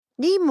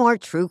Need more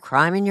true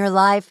crime in your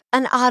life?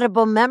 An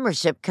Audible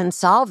membership can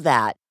solve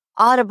that.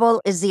 Audible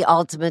is the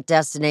ultimate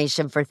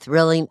destination for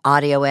thrilling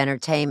audio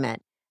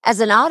entertainment. As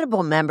an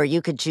Audible member,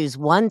 you could choose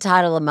one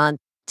title a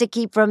month to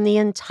keep from the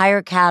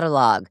entire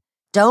catalog.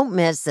 Don't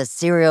miss The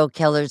Serial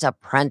Killer's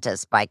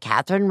Apprentice by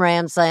Katherine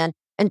Ramsland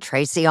and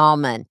Tracy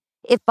Ullman.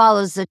 It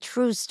follows the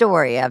true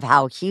story of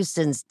how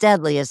Houston's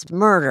deadliest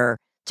murder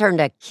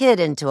turned a kid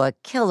into a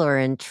killer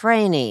in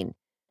training.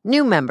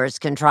 New members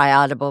can try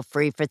Audible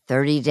free for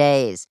 30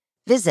 days.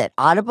 Visit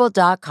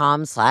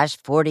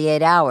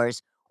audible.com/48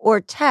 hours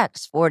or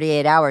text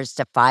 48 hours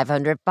to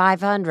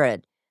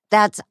 500-500.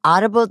 That's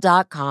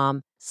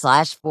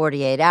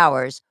audible.com/48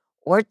 hours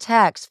or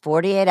text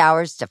 48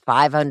 hours to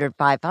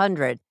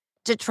 500-500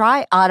 to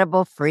try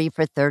Audible free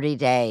for 30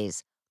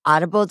 days.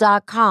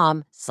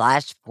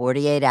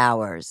 Audible.com/48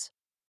 hours.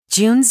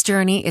 June's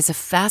Journey is a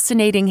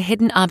fascinating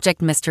hidden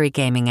object mystery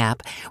gaming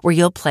app where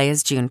you'll play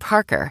as June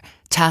Parker,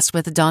 tasked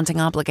with a daunting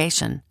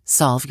obligation: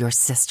 solve your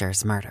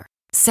sister's murder.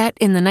 Set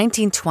in the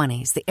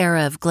 1920s, the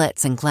era of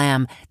glitz and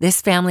glam, this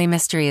family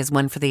mystery is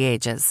one for the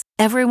ages.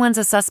 Everyone's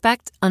a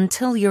suspect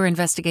until your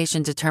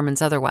investigation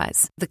determines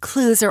otherwise. The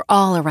clues are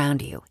all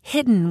around you,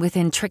 hidden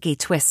within tricky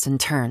twists and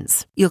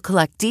turns. You'll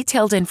collect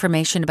detailed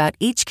information about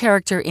each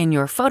character in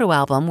your photo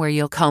album where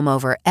you'll comb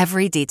over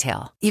every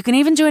detail. You can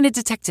even join a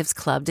detectives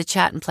club to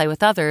chat and play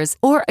with others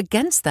or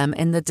against them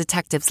in the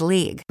Detectives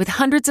League. With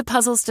hundreds of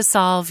puzzles to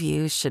solve,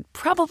 you should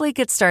probably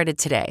get started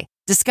today.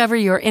 Discover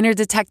your inner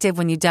detective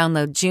when you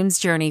download June's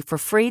Journey for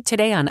free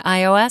today on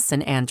iOS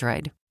and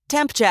Android.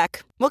 Temp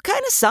check. What kind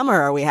of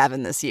summer are we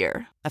having this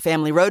year? A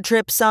family road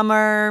trip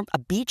summer? A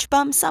beach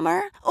bum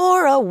summer?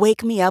 Or a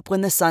wake me up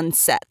when the sun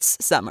sets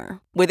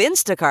summer? With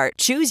Instacart,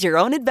 choose your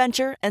own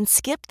adventure and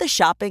skip the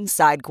shopping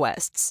side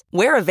quests.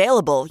 Where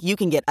available, you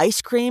can get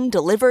ice cream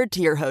delivered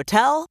to your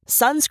hotel,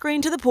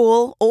 sunscreen to the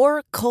pool,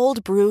 or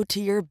cold brew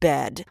to your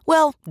bed.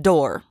 Well,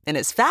 door, in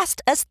as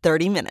fast as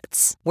 30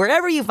 minutes.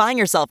 Wherever you find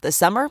yourself this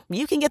summer,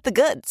 you can get the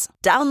goods.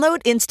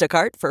 Download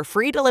Instacart for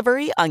free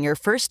delivery on your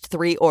first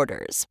 3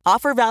 orders.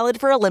 Offer valid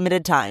for a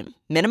limited time.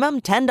 Minimum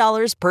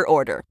 $10 per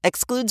order.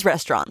 Excludes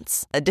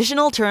restaurants.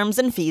 Additional terms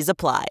and fees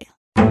apply.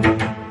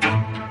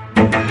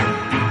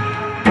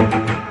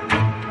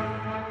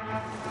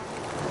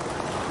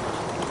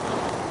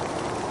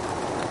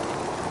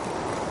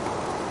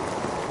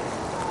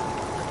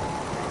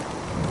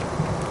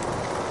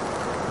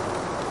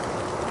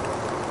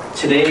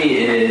 Today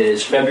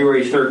is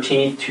February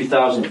 13th,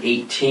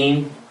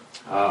 2018.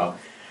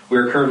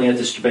 We're currently at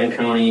the Steuben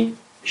County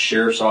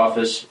Sheriff's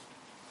Office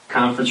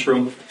conference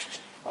room.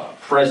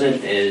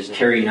 Present is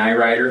Carrie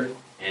Nyrider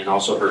and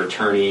also her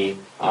attorney.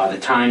 The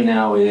time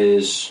now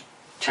is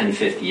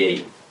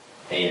 10:58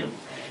 a.m.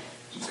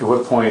 At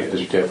what point did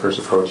your dad first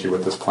approach you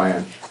with this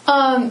plan?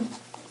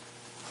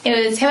 It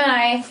was him and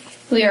I.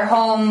 We were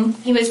home.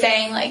 He was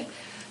saying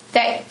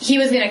that he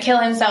was going to kill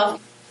himself,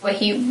 but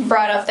he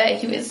brought up that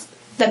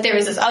there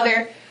was this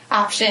other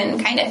option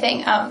kind of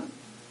thing,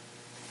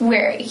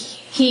 where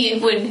he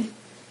wanted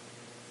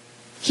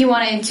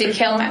to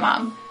kill my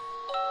mom.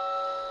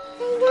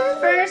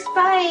 First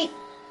bite.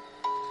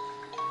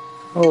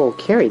 Oh,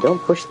 Carrie, don't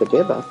push the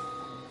bib up.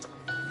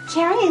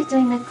 Carrie is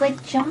doing a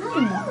good job.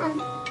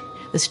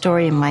 The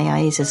story in my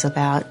eyes is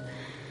about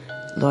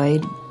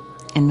Lloyd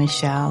and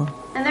Michelle.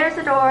 And there's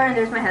the door, and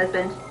there's my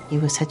husband. He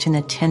was such an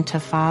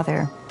attentive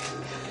father.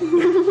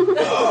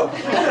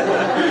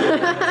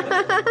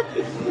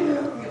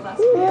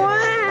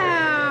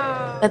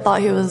 Wow! I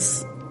thought he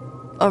was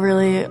a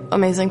really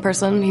amazing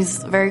person.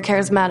 He's very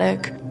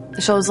charismatic,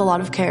 shows a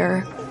lot of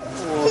care.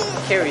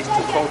 Carrie's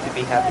too cold to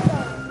be happy.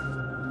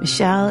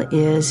 Michelle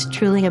is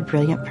truly a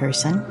brilliant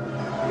person.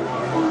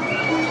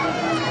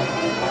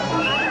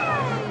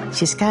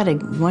 She's got a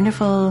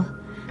wonderful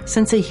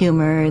sense of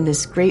humor and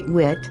this great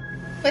wit.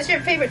 What's your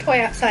favorite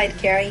toy outside,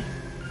 Carrie?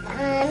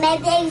 My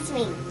baby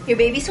swing. Your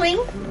baby swing?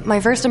 My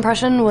first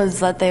impression was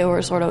that they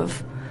were sort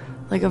of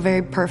like a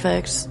very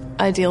perfect,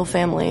 ideal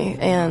family,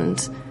 and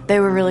they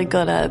were really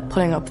good at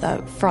putting up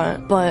that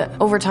front. But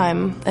over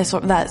time,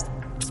 that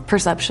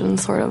perception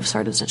sort of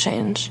started to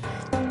change.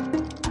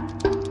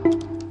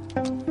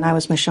 I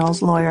was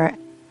Michelle's lawyer.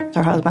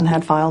 Her husband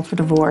had filed for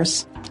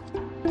divorce.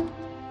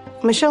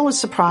 Michelle was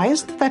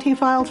surprised that he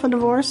filed for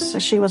divorce.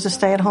 She was a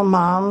stay-at-home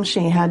mom.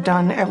 She had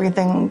done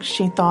everything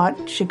she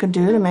thought she could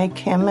do to make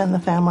him and the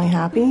family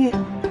happy.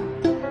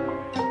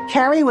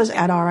 Carrie was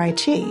at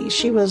RIT.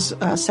 She was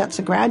set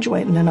to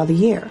graduate in another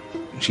year.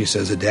 She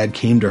says that Dad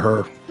came to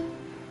her.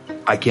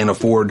 I can't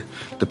afford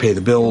to pay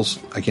the bills.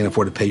 I can't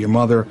afford to pay your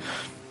mother.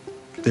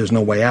 There's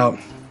no way out.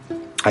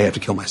 I have to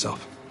kill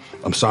myself.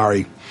 I'm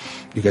sorry.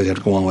 You guys have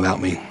to go on without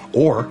me.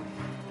 Or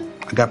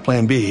I got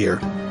plan B here.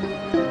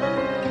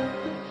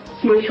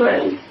 Which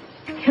was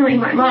killing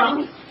my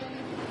mom.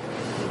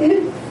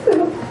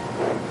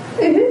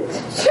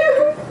 It's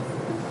true.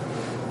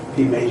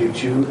 He made you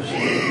choose?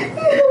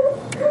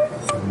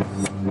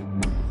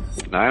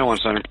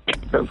 911 Center.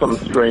 Had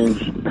something strange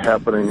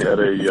happening at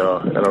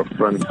a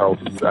friend's house.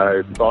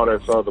 I thought I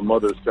saw the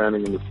mother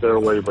standing in the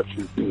stairway, but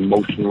she's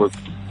motionless.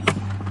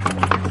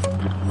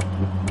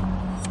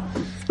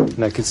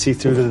 And I could see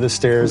through to the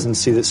stairs and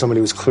see that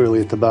somebody was clearly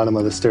at the bottom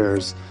of the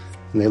stairs,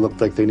 and they looked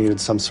like they needed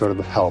some sort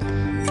of help.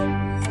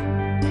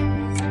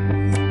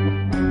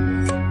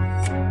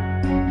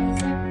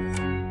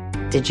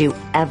 Did you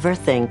ever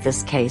think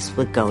this case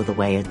would go the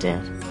way it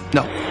did?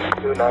 No.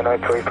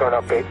 2993 for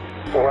an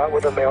update. We're out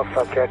with a male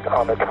subject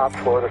on the top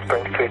floor of the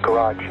Spring Street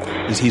garage.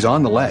 He's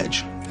on the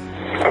ledge.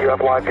 Do you have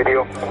live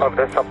video of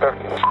this up there?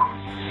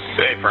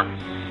 Safer.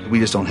 We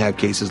just don't have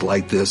cases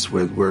like this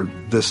where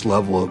this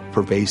level of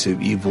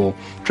pervasive evil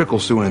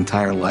trickles through an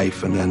entire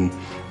life and then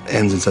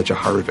ends in such a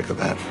horrific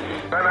event.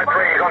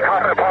 993, he's on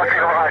top of the parking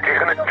garage. He's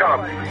going to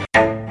jump.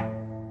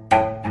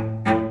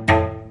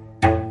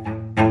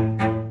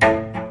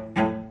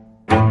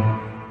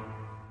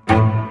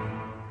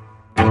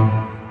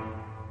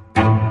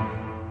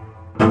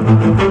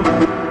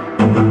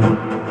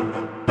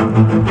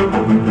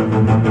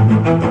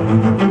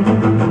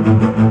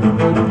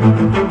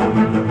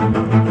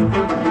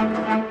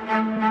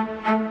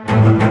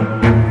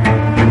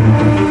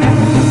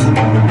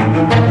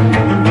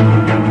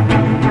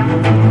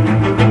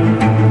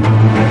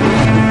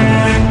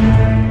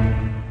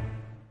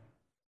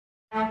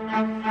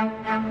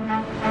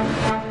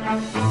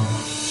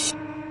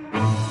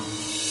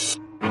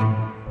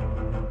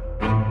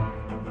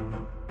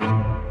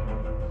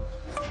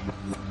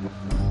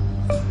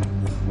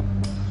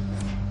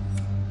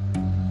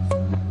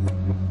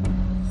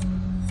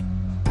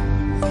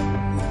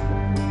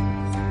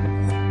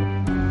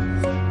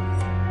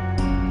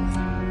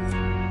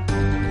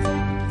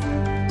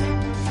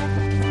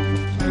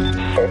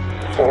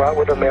 We're out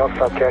with a male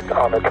subject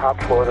on the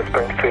top floor of the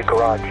Spring Street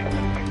garage.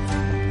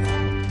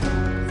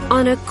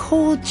 On a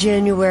cold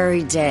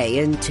January day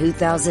in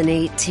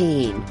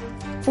 2018,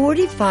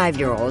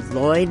 45-year-old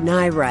Lloyd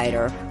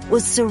Nyrider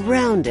was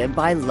surrounded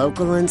by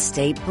local and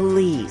state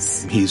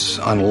police. He's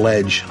on a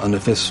ledge on the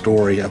 5th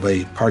story of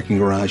a parking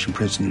garage in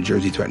Princeton, New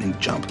Jersey, threatening to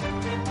jump.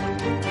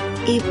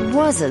 It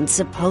wasn't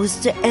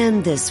supposed to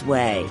end this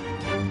way.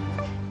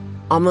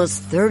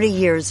 Almost 30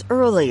 years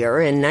earlier,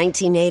 in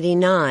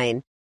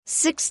 1989,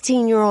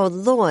 16-year-old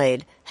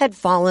Lloyd had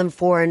fallen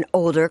for an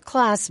older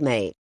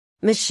classmate,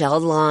 Michelle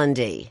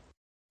Londy.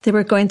 They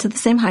were going to the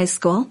same high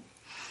school,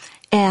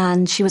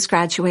 and she was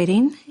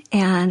graduating,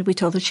 and we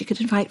told her she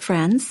could invite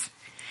friends,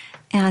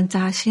 and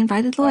she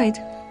invited Lloyd.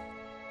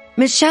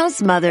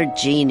 Michelle's mother,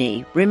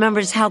 Jeannie,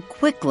 remembers how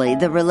quickly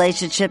the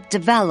relationship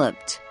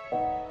developed.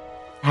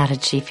 How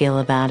did she feel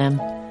about him?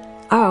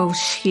 Oh,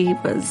 she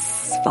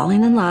was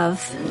falling in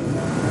love.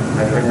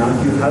 I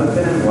pronounce you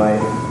husband and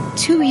wife.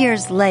 2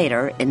 years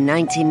later, in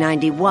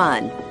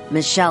 1991,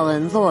 Michelle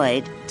and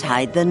Lloyd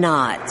tied the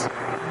knot.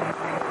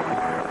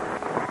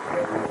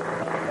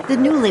 The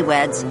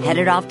newlyweds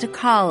headed off to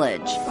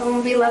college. Will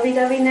we be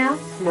lovey-dovey now?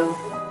 No.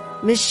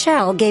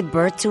 Michelle gave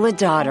birth to a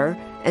daughter,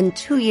 and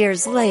 2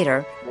 years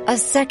later, a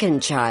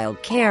second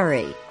child,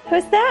 Carrie.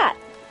 Who's that?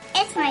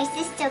 It's my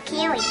sister,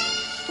 Carrie.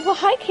 Well,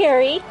 hi,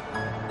 Carrie.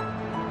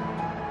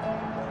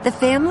 The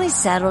family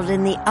settled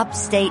in the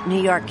upstate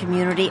New York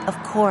community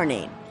of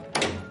Corning.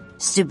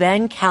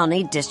 Steuben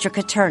County District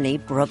Attorney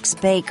Brooks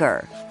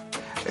Baker.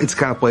 It's the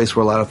kind of place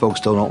where a lot of folks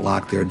still don't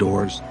lock their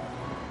doors.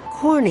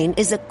 Corning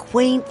is a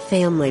quaint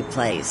family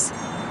place.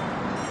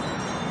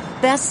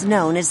 Best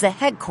known as the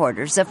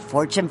headquarters of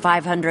Fortune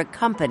 500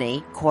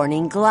 company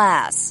Corning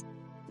Glass.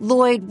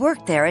 Lloyd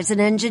worked there as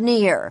an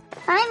engineer.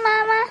 Hi,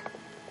 Mama.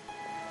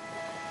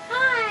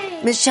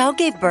 Hi. Michelle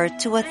gave birth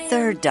to a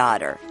third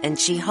daughter, and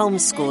she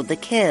homeschooled the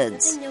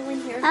kids.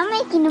 I'm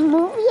making a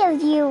movie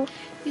of you.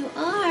 You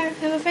are?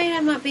 I'm afraid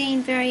I'm not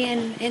being very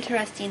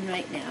interesting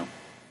right now.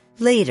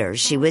 Later,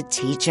 she would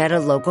teach at a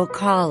local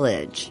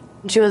college.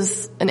 She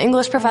was an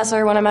English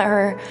professor when I met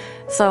her,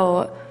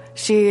 so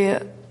she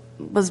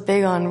was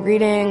big on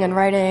reading and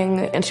writing,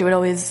 and she would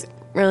always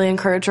really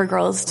encourage her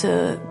girls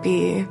to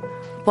be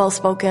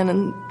well-spoken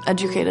and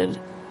educated.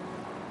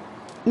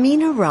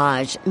 Mina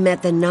Raj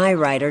met the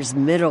Nyriders'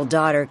 middle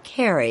daughter,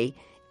 Carrie,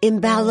 in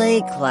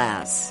ballet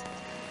class.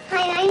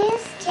 Hi, my name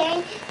is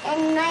Carrie,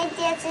 and my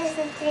dance is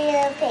the Three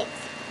Little Pigs.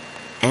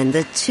 And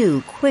the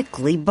two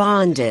quickly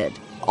bonded.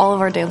 All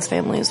of our dance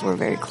families were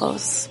very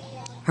close.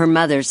 Her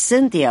mother,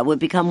 Cynthia, would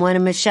become one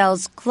of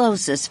Michelle's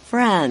closest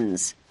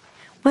friends.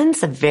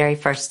 When's the very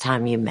first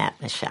time you met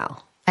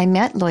Michelle? I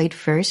met Lloyd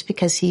first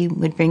because he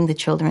would bring the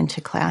children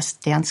to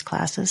dance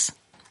classes.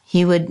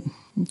 He would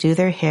do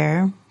their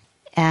hair,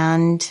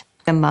 and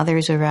the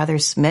mothers were rather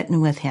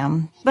smitten with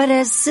him. But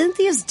as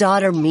Cynthia's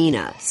daughter,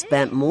 Mina,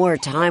 spent more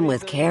time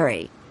with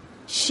Carrie,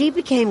 she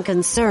became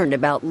concerned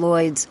about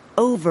Lloyd's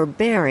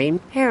overbearing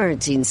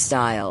parenting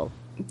style.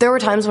 There were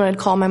times when I'd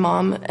call my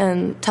mom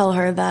and tell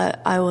her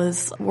that I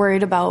was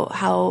worried about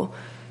how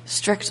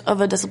strict of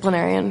a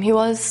disciplinarian he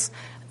was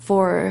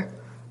for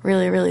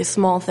really, really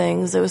small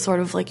things. It was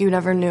sort of like you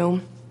never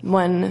knew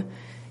when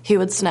he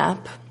would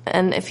snap.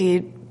 And if he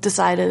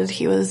decided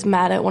he was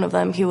mad at one of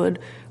them, he would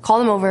call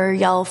them over,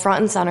 yell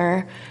front and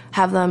center,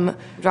 have them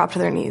drop to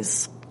their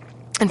knees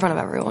in front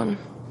of everyone.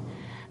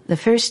 The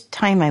first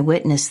time I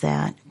witnessed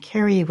that,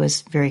 Carrie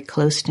was very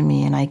close to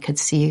me, and I could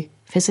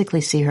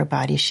physically see her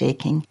body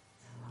shaking.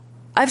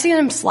 I've seen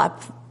him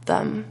slap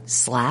them.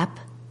 Slap?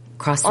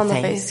 Across the face? On the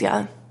face? face,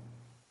 yeah.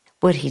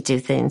 Would he do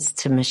things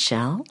to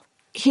Michelle?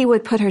 He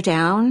would put her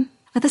down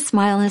with a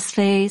smile on his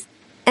face.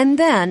 And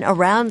then,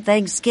 around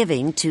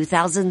Thanksgiving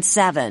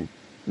 2007,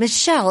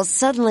 Michelle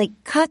suddenly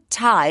cut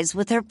ties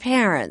with her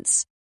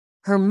parents.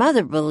 Her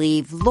mother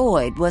believed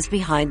Lloyd was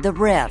behind the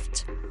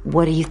rift.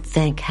 What do you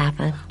think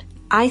happened?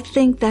 I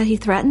think that he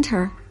threatened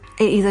her,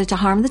 either to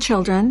harm the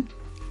children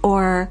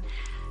or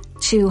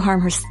to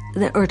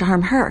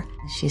harm her.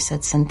 She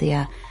said,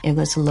 Cynthia, it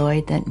was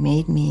Lloyd that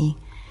made me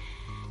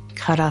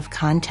cut off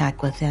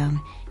contact with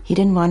him. He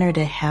didn't want her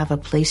to have a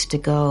place to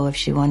go if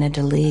she wanted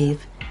to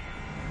leave.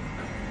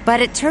 But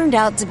it turned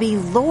out to be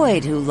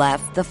Lloyd who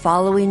left the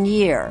following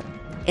year.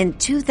 In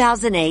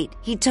 2008,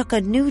 he took a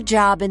new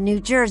job in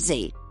New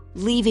Jersey,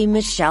 leaving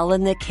Michelle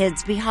and the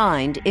kids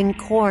behind in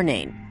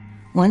Corning.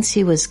 Once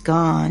he was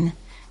gone,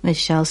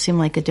 Michelle seemed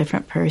like a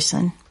different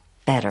person.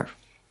 Better.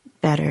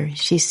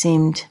 She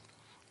seemed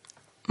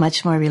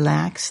much more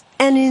relaxed.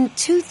 And in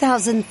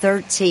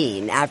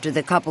 2013, after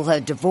the couple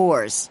had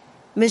divorced,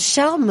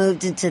 Michelle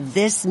moved into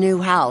this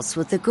new house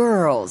with the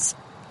girls.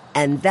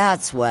 And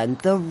that's when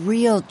the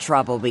real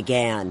trouble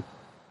began.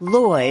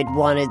 Lloyd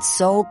wanted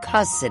sole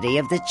custody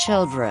of the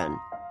children.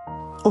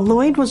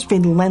 Lloyd was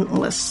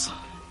relentless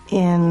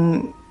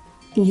in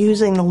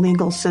using the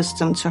legal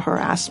system to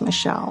harass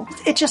Michelle.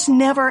 It just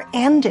never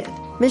ended.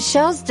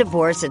 Michelle's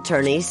divorce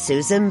attorney,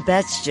 Susan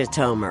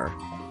Betschetomer.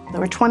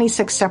 There were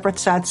 26 separate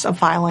sets of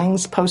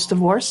filings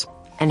post-divorce.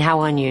 And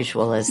how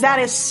unusual is that?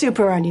 That is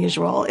super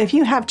unusual. If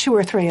you have 2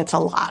 or 3, it's a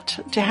lot.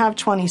 To have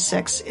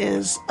 26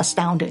 is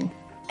astounding.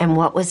 And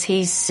what was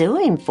he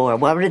suing for?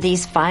 What were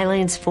these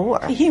filings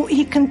for?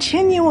 He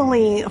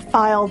continually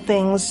filed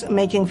things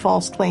making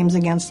false claims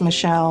against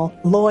Michelle.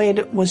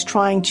 Lloyd was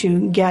trying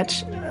to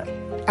get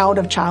out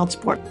of child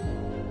support.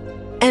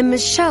 And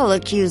Michelle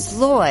accused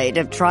Lloyd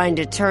of trying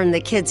to turn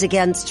the kids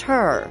against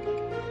her.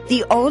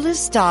 The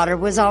oldest daughter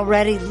was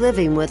already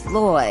living with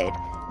Lloyd,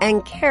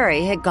 and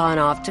Carrie had gone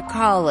off to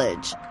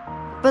college.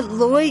 But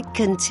Lloyd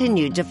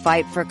continued to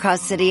fight for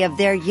custody of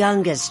their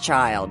youngest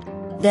child,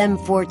 then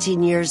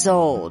 14 years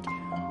old.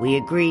 We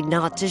agreed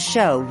not to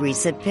show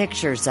recent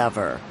pictures of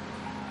her.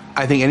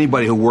 I think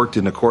anybody who worked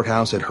in the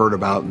courthouse had heard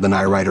about the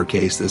Nye Ryder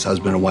case. This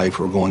husband and wife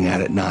were going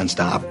at it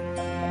nonstop.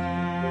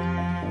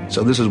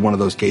 So this is one of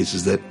those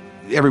cases that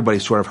everybody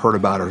sort of heard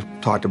about or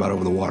talked about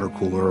over the water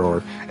cooler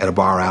or at a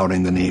bar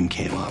outing, the name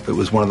came up. It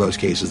was one of those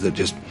cases that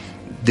just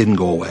didn't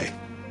go away.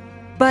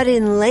 But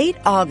in late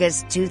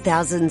August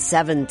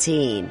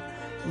 2017,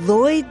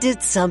 Lloyd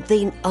did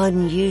something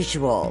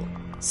unusual.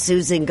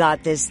 Susan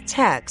got this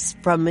text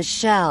from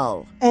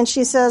Michelle. And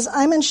she says,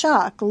 I'm in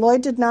shock.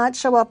 Lloyd did not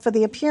show up for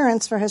the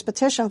appearance for his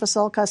petition for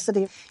sole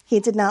custody.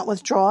 He did not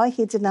withdraw.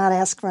 He did not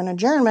ask for an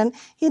adjournment.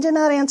 He did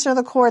not answer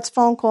the court's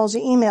phone calls or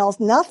emails,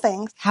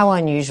 nothing. How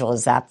unusual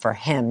is that for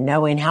him,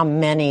 knowing how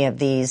many of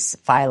these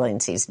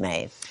filings he's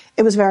made?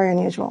 It was very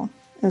unusual.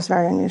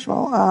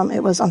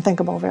 It was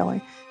unthinkable,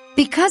 really.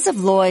 Because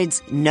of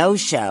Lloyd's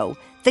no-show,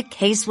 the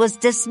case was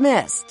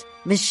dismissed.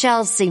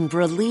 Michelle seemed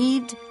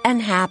relieved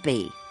and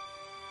happy.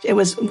 It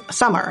was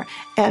summer,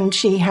 and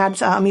she had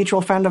a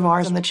mutual friend of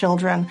ours and the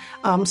children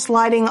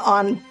sliding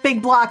on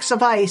big blocks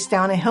of ice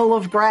down a hill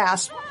of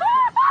grass.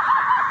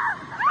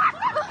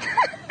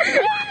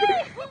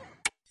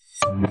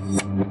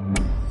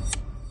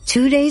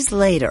 Two days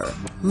later,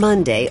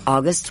 Monday,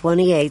 August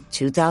 28,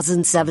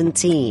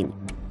 2017,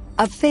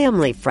 a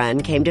family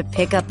friend came to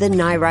pick up the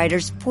Nye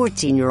Ryder's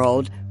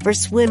 14-year-old for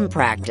swim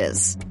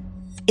practice.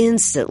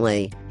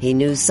 Instantly, he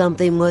knew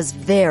something was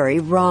very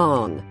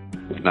wrong.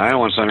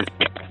 911 Center.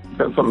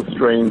 Had something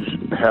strange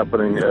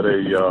happening at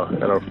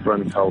our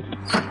friend's house.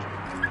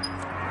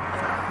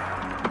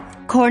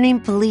 Corning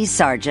Police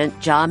Sergeant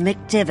John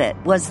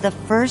McDivitt was the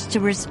first to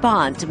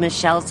respond to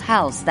Michelle's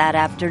house that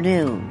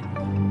afternoon.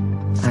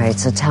 All right,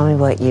 so tell me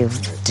what you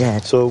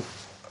did. So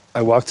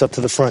I walked up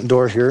to the front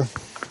door here,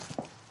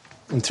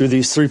 and through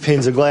these 3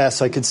 panes of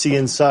glass, I could see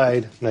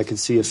inside, and I could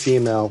see a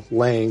female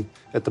laying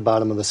at the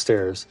bottom of the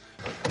stairs.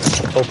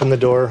 Opened the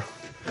door.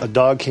 A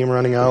dog came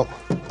running out.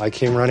 I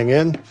came running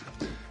in.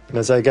 And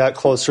as I got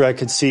closer, I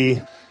could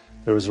see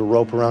there was a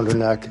rope around her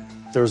neck.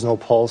 There was no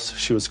pulse.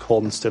 She was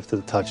cold and stiff to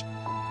the touch.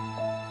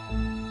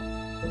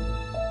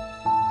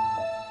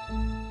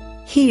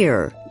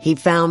 Here, he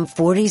found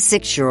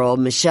 46-year-old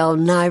Michelle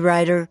Nye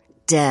Ryder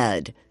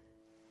dead.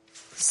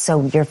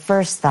 So your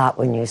first thought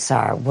when you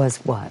saw her was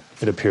what?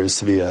 It appears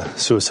to be a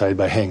suicide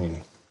by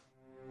hanging.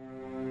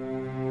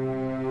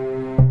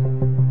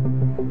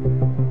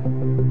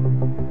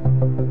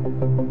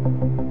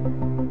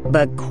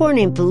 But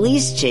Corning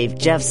Police Chief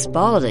Jeff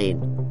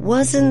Spaulding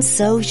wasn't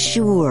so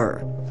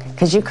sure.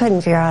 Because you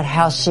couldn't figure out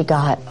how she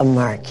got a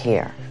mark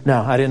here.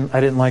 No, I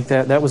didn't like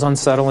that. That was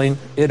unsettling.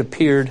 It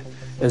appeared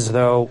as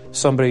though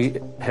somebody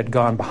had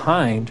gone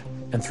behind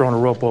and thrown a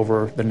rope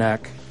over the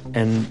neck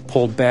and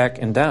pulled back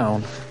and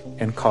down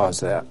and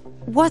caused that.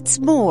 What's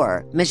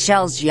more,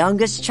 Michelle's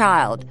youngest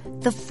child,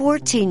 the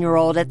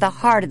 14-year-old at the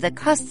heart of the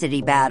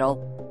custody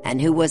battle,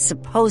 and who was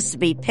supposed to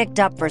be picked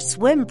up for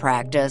swim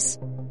practice,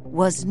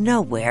 was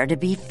nowhere to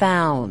be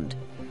found.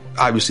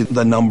 Obviously,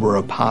 the number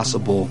of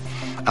possible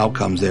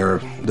outcomes there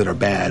that are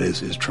bad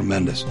is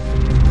tremendous.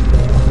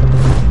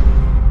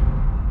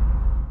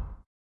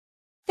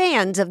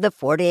 Fans of the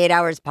 48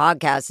 Hours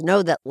podcast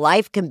know that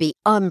life can be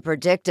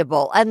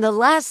unpredictable, and the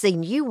last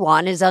thing you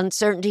want is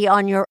uncertainty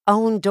on your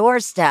own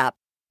doorstep.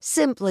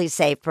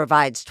 SimpliSafe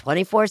provides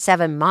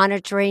 24/7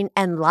 monitoring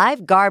and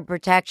live guard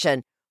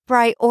protection,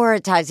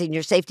 prioritizing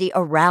your safety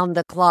around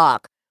the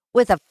clock.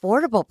 With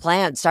affordable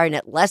plans starting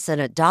at less than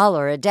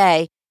 $1 a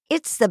day,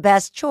 it's the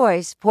best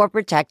choice for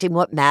protecting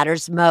what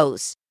matters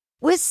most.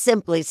 With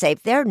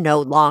SimpliSafe, there are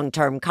no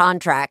long-term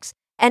contracts,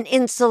 and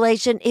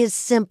installation is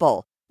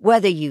simple,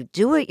 whether you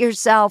do it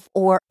yourself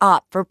or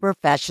opt for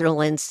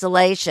professional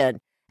installation.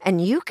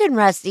 And you can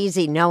rest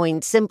easy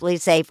knowing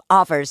SimpliSafe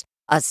offers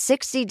a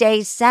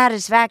 60-day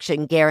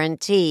satisfaction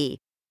guarantee.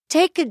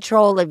 Take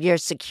control of your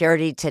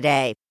security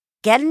today.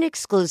 Get an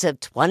exclusive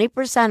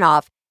 20%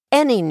 off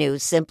any new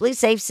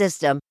SimpliSafe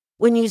system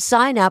when you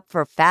sign up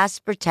for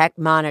Fast Protect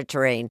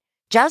monitoring.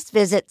 Just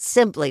visit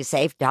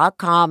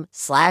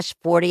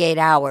SimpliSafe.com/48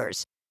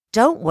 hours.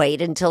 Don't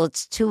wait until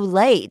it's too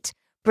late.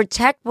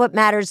 Protect what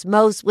matters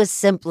most with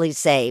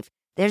SimpliSafe.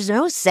 There's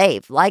no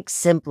safe like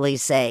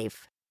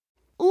SimpliSafe.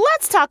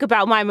 Let's talk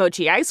about My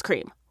Mochi ice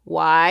cream.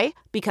 Why?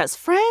 Because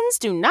friends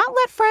do not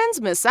let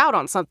friends miss out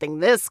on something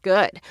this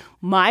good.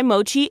 My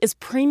Mochi is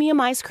premium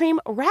ice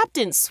cream wrapped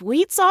in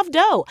sweet, soft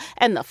dough,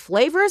 and the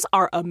flavors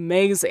are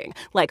amazing.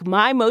 Like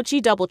My Mochi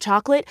double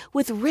chocolate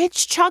with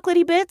rich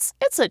chocolatey bits.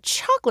 It's a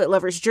chocolate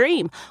lover's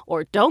dream.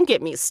 Or don't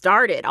get me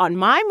started on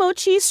My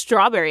Mochi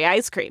strawberry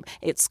ice cream.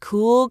 It's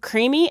cool,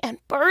 creamy, and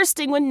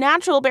bursting with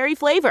natural berry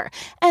flavor.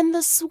 And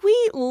the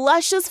sweet,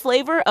 luscious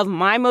flavor of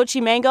My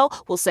Mochi mango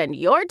will send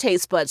your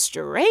taste buds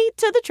straight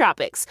to the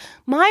tropics.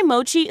 My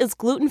Mochi is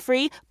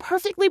gluten-free,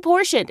 perfectly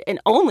portioned, and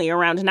only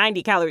around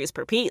 90 calories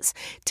per piece.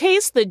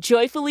 Taste the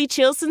joyfully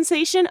chill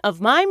sensation of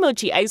My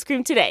Mochi ice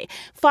cream today.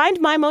 Find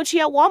My Mochi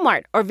at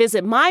Walmart or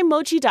visit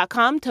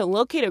mymochi.com to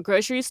locate a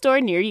grocery store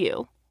near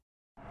you.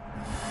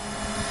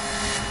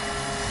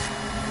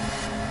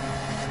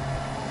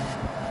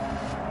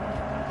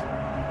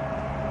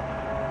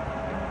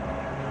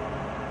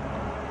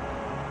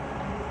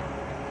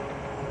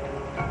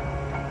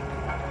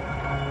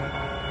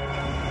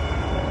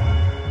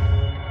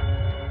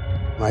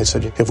 I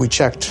said, if we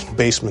checked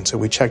basements, if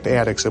we checked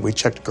attics, if we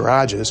checked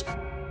garages.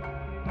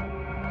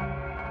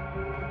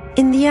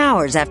 In the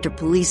hours after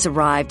police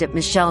arrived at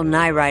Michelle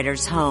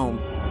Nyrider's home,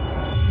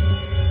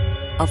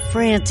 a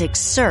frantic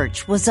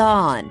search was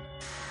on.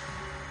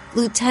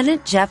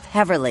 Lieutenant Jeff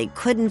Heverly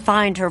couldn't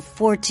find her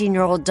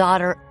 14-year-old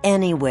daughter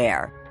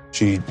anywhere.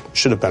 She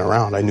should have been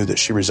around. I knew that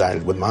she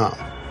resided with Mom.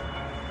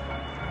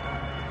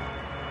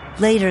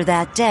 Later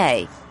that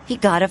day, he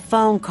got a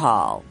phone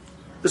call.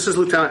 This is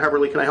Lieutenant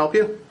Heverly. Can I help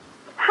you?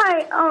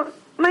 Hi,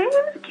 my name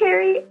is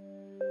Carrie.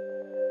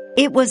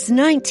 It was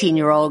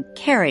 19-year-old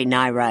Carrie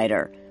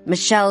Nyrider,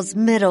 Michelle's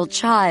middle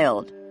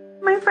child.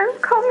 My friends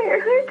called me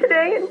earlier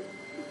today and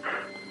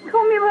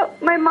told me about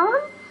my mom,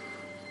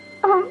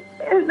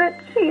 and that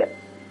she,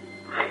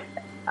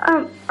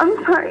 I'm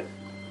sorry.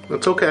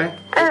 That's okay.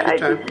 Take your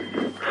time. She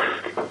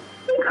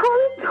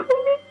called and told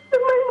me that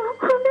my mom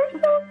hung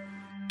herself.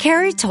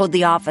 Carrie told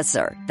the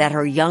officer that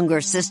her younger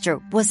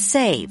sister was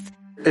safe.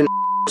 And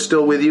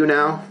still with you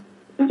now?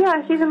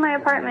 Yeah, she's in my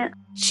apartment.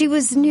 She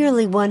was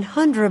nearly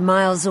 100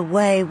 miles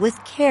away with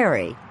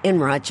Carrie in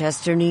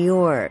Rochester, New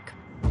York.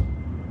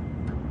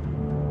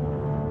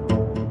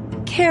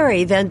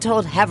 Carrie then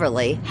told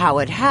Heverly how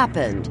it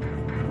happened.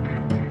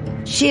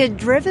 She had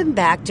driven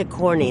back to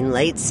Corning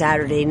late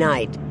Saturday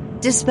night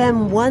to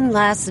spend one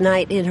last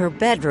night in her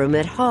bedroom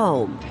at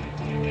home.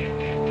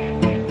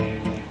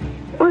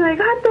 When I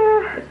got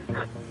there,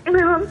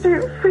 my mom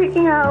started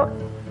freaking out.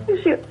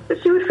 She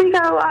would freak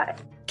out a lot.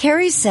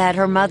 Carrie said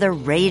her mother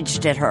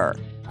raged at her,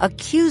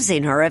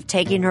 accusing her of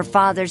taking her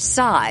father's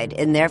side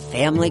in their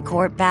family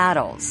court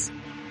battles.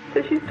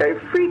 So she started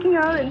freaking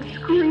out and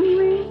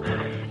screaming,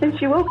 and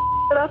she woke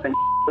up and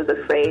was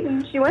afraid,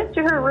 and she went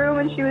to her room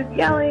and she was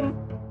yelling.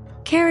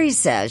 Carrie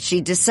says she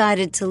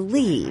decided to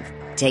leave,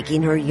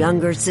 taking her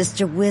younger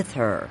sister with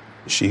her.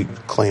 She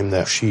claimed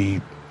that she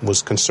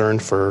was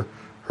concerned for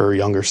her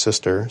younger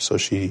sister, so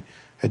she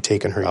had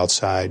taken her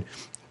outside,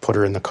 put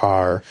her in the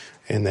car,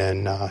 and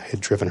then had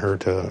driven her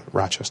to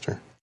Rochester.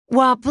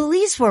 While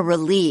police were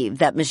relieved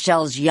that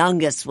Michelle's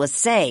youngest was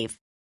safe,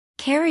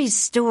 Carrie's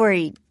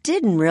story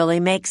didn't really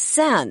make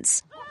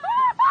sense.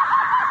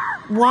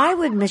 Why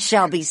would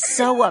Michelle be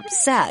so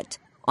upset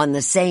on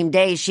the same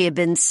day she had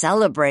been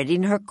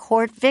celebrating her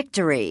court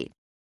victory?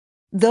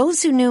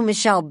 Those who knew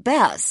Michelle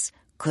best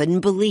couldn't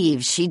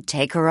believe she'd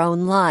take her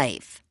own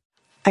life.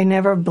 I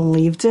never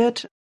believed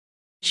it.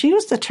 She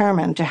was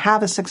determined to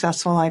have a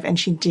successful life, and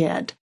she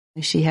did.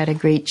 She had a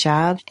great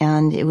job,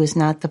 and it was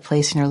not the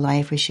place in her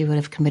life where she would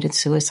have committed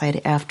suicide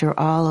after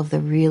all of the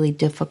really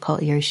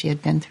difficult years she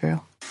had been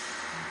through.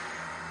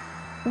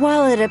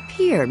 While it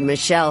appeared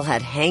Michelle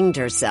had hanged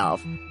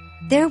herself,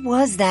 there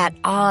was that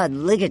odd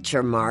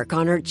ligature mark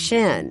on her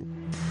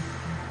chin.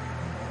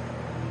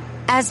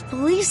 As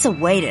police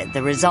awaited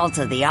the results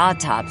of the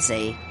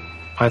autopsy,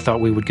 I thought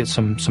we would get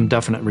some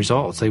definite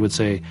results. They would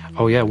say,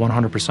 oh yeah,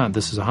 100%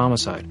 this is a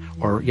homicide,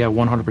 or yeah,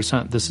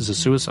 100% this is a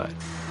suicide.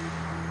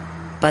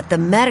 But the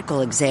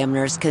medical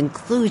examiner's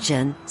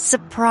conclusion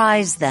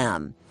surprised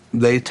them.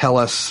 They tell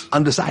us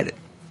undecided,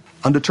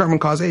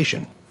 undetermined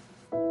causation.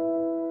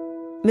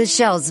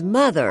 Michelle's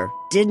mother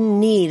didn't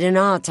need an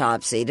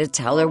autopsy to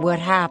tell her what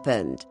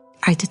happened.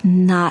 I did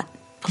not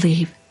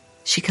believe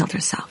she killed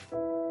herself.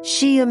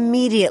 She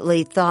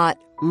immediately thought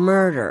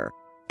murder,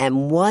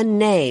 and one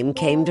name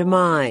came to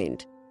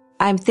mind.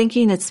 I'm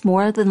thinking it's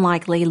more than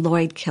likely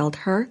Lloyd killed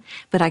her,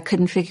 but I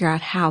couldn't figure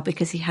out how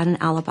because he had an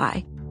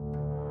alibi.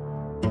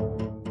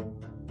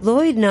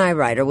 Lloyd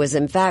Nyrider was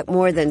in fact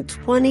more than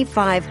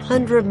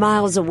 2,500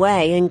 miles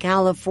away in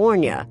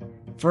California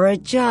for a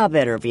job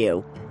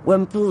interview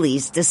when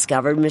police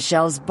discovered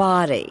Michelle's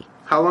body.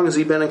 How long has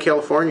he been in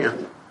California?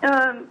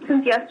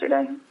 Since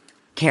yesterday.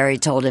 Carrie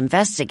told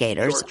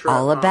investigators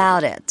all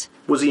about it.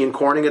 Was he in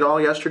Corning at all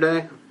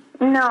yesterday?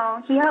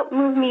 No, he helped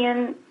move me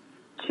in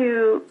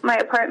to my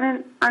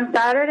apartment on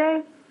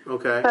Saturday.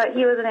 Okay. But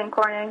he wasn't in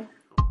Corning.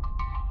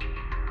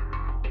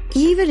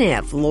 Even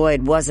if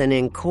Lloyd wasn't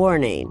in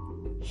Corning,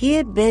 he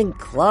had been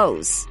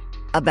close,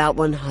 about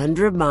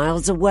 100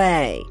 miles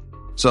away.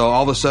 So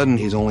all of a sudden,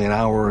 he's only an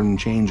hour and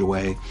change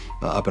away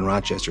up in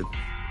Rochester.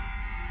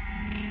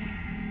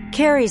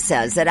 Carrie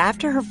says that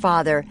after her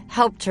father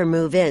helped her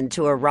move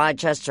into a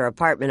Rochester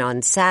apartment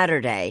on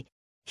Saturday,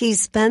 he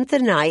spent the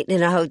night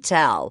in a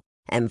hotel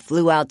and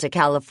flew out to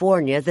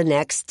California the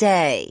next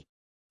day.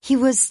 He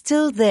was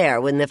still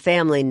there when the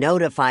family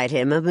notified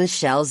him of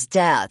Michelle's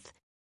death.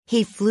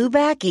 He flew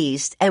back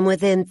east and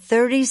within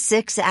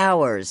 36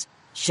 hours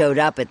showed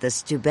up at the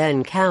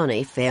Steuben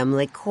County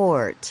Family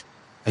Court.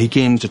 He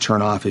came to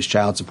turn off his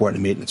child support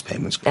and maintenance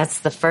payments. That's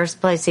the first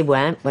place he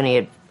went when he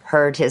had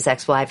heard his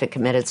ex-wife had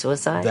committed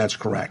suicide? That's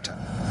correct.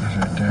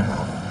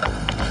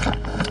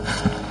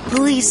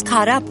 Police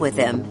caught up with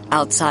him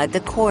outside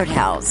the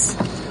courthouse.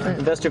 Hey,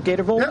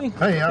 Investigator Volney?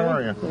 Yeah. Hey, how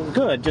are you?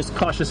 Good. Just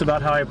cautious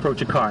about how I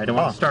approach a car. I don't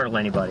want to startle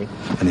anybody.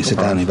 And they sit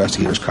down in the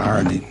investigator's car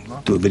and they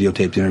do a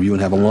videotaped interview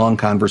and have a long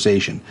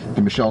conversation.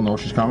 Did Michelle know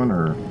she's coming,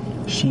 or?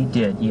 She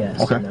did,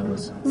 yes. Okay. That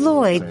was...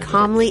 Lloyd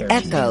calmly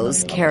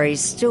echoes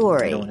Carrie's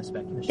story.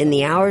 In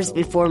the hours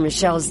before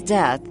Michelle's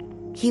death,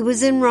 he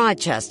was in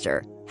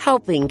Rochester,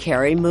 helping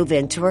Carrie move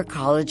into her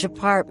college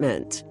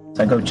apartment.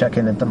 I go check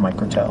in at the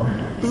Microtel.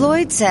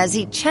 Lloyd says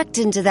he checked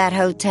into that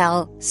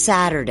hotel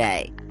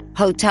Saturday.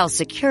 Hotel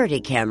security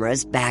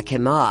cameras back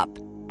him up.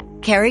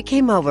 Carrie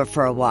came over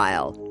for a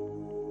while.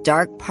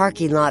 Dark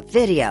parking lot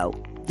video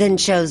then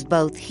shows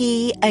both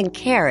he and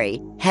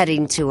Carrie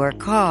heading to her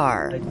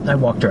car. I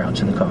walked her out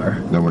to the car.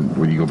 Then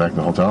when you go back to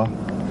the hotel?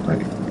 Right.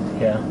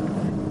 Yeah.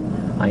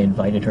 I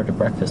invited her to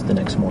breakfast the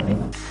next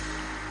morning.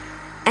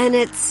 And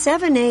at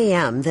 7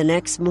 a.m. the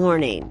next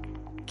morning,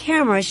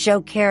 cameras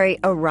show Carrie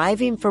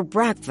arriving for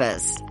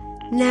breakfast,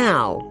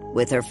 now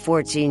with her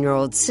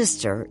 14-year-old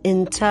sister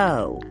in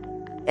tow.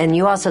 And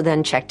you also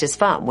then checked his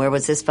phone. Where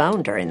was his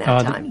phone during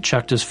that time?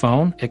 Checked his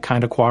phone. It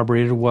kind of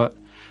corroborated what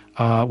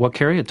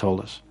Carrie had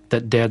told us,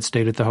 that Dad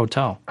stayed at the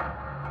hotel.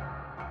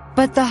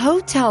 But the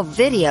hotel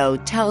video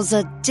tells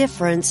a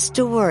different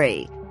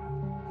story.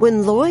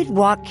 When Lloyd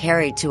walked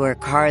Carrie to her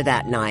car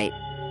that night,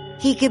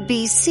 he could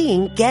be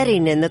seen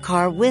getting in the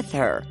car with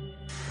her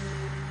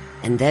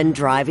and then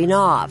driving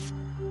off.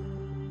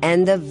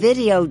 And the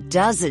video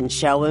doesn't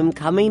show him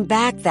coming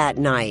back that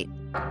night.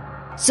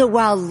 So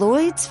while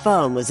Lloyd's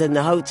phone was in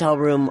the hotel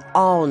room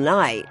all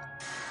night,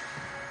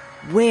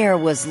 where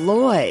was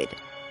Lloyd?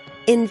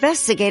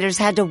 Investigators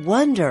had to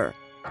wonder,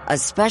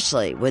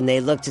 especially when they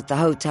looked at the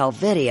hotel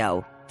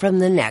video from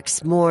the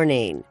next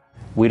morning.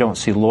 We don't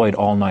see Lloyd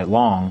all night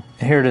long.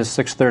 And here it is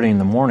 6:30 in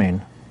the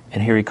morning,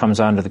 and here he comes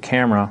onto the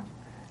camera.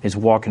 He's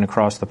walking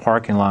across the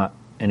parking lot,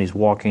 and he's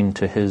walking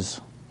to his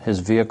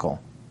vehicle.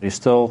 He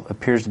still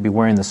appears to be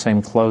wearing the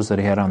same clothes that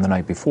he had on the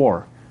night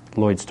before.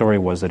 Lloyd's story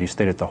was that he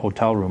stayed at the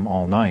hotel room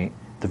all night.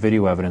 The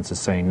video evidence is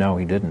saying no,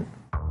 he didn't.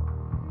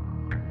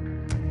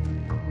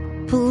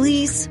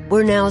 Police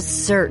were now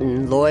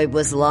certain Lloyd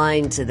was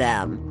lying to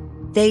them.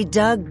 They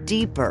dug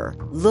deeper,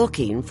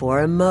 looking for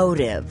a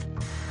motive.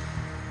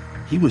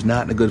 He was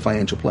not in a good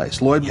financial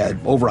place. Lloyd had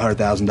over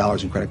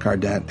 $100,000 in credit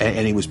card debt,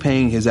 and he was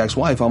paying his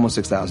ex-wife almost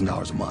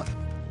 $6,000 a month.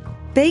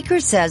 Baker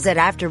says that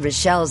after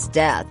Michelle's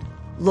death,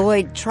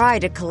 Lloyd tried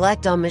to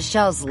collect on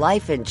Michelle's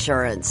life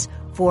insurance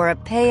for a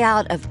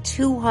payout of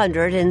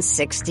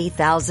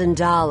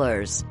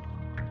 $260,000.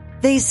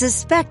 They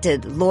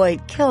suspected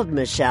Lloyd killed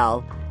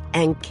Michelle,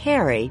 and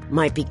Carrie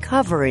might be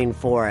covering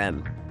for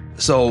him.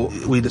 So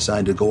we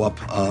decided to go up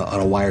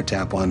on a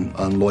wiretap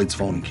on Lloyd's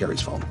phone and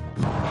Carrie's phone.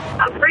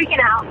 I'm freaking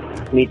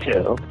out. Me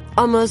too.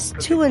 Almost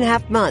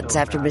 2.5 months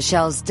after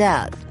Michelle's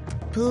death,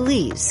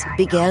 police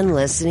began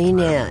listening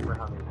in.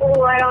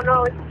 Oh, I don't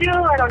know what to do.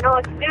 I don't know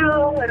what to do.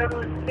 I don't know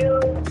what to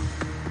do.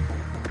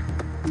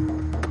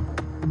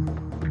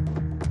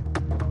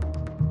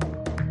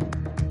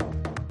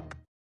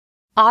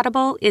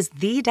 Audible is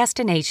the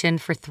destination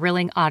for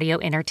thrilling audio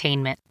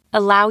entertainment.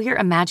 Allow your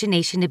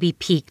imagination to be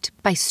piqued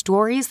by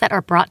stories that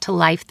are brought to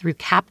life through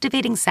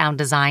captivating sound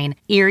design,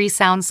 eerie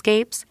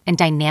soundscapes, and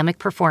dynamic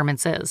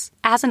performances.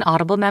 As an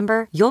Audible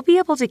member, you'll be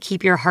able to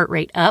keep your heart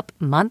rate up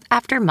month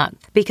after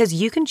month because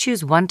you can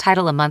choose one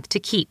title a month to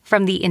keep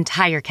from the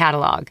entire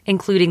catalog,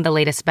 including the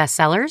latest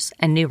bestsellers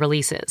and new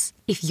releases.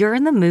 If you're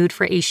in the mood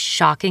for a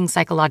shocking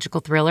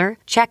psychological thriller,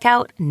 check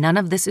out None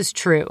of This Is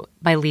True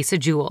by Lisa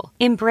Jewell.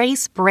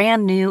 Embrace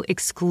brand new,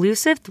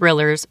 exclusive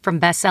thrillers from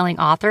best-selling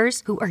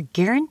authors who are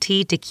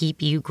guaranteed to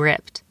keep you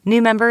gripped.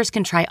 New members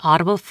can try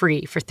Audible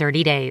free for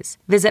 30 days.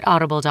 Visit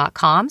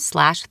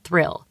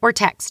audible.com/thrill or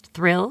text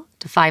thrill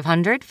to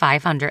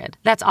 500-500.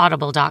 That's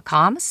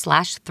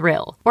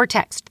audible.com/thrill or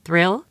text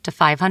thrill to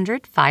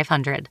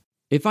 500-500.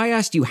 If I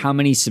asked you how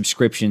many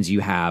subscriptions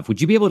you have,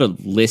 would you be able to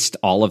list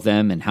all of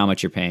them and how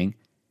much you're paying?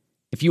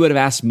 If you would have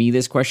asked me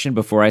this question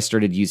before I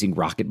started using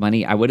Rocket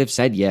Money, I would have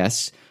said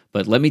yes,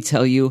 but let me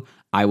tell you,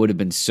 I would have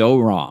been so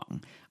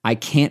wrong. I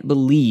can't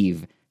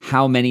believe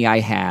how many I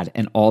had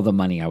and all the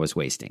money I was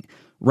wasting.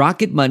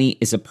 Rocket Money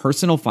is a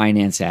personal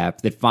finance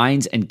app that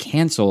finds and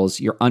cancels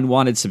your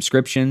unwanted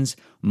subscriptions,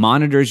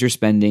 monitors your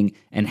spending,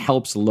 and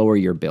helps lower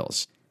your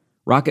bills.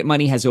 Rocket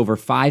Money has over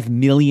 5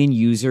 million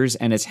users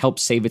and has helped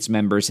save its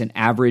members an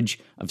average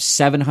of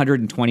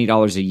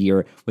 $720 a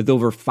year with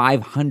over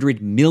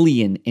 500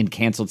 million in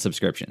canceled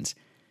subscriptions.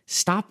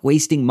 Stop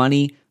wasting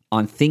money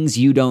on things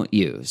you don't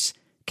use.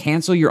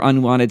 Cancel your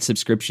unwanted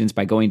subscriptions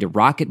by going to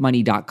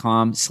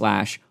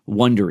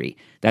rocketmoney.com/Wondery.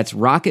 That's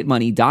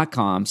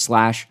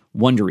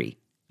rocketmoney.com/Wondery.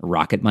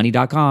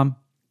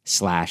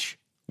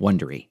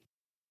 rocketmoney.com/Wondery.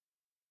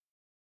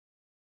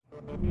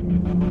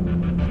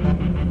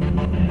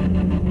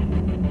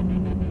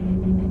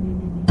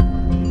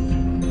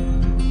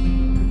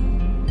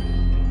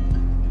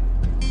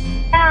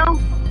 Hello.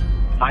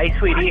 Hi,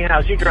 sweetie.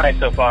 How's your drive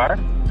so far?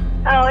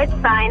 Oh, it's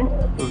fine.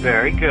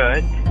 Very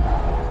good.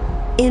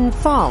 In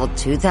fall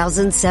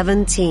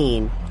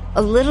 2017,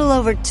 a little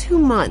over 2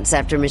 months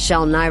after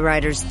Michelle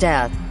Nyrider's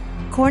death,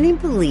 Corning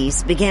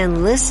police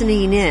began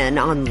listening in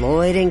on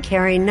Lloyd and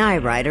Carrie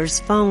Nyrider's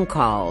phone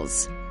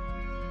calls.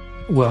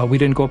 Well, we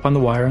didn't go up on the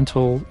wire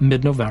until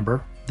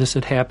mid-November. This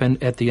had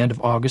happened at the end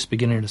of August,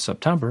 beginning of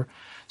September.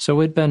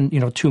 So it'd been,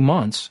 2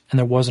 months, and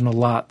there wasn't a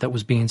lot that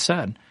was being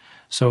said.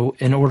 So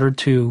in order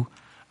to,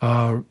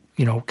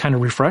 kind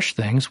of refresh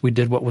things, we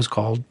did what was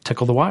called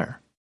Tickle the Wire.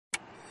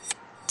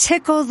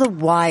 Tickle the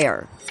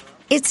Wire.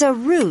 It's a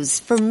ruse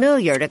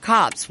familiar to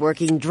cops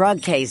working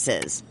drug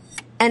cases.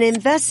 An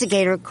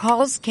investigator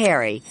calls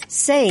Carrie,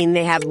 saying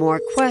they have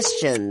more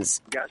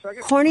questions.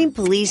 Corning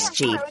Police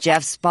Chief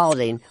Jeff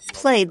Spaulding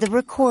played the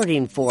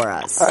recording for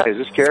us. Hi, is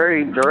this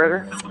Carrie,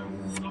 narrator?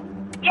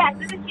 Yes,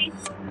 this is Chief.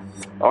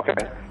 Okay.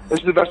 This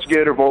is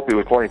Investigator Volpe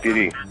with Corning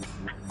PD.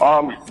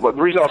 But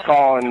the reason I was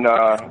calling,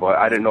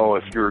 I didn't know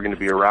if you were going to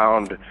be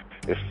around,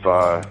 if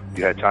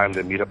you had time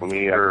to meet up with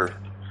me, or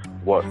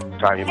what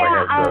time you might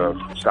have to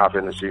stop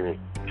in to see me.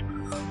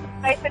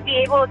 I should be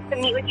able to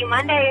meet with you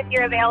Monday if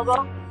you're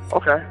available.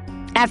 Okay.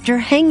 After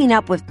hanging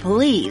up with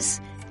police,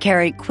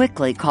 Carrie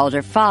quickly called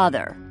her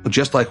father.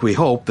 Just like we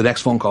hoped, the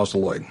next phone call's to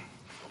Lloyd,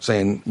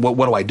 saying, what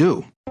do I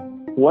do?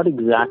 What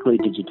exactly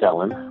did you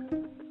tell him?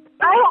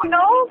 I don't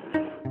know.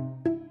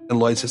 And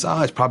Lloyd says,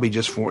 it's probably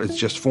just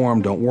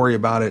form, don't worry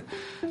about it.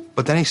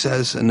 But then he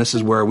says, and this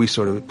is where we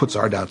sort of puts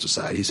our doubts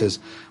aside, he says,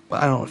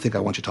 well, I don't think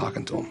I want you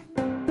talking to him.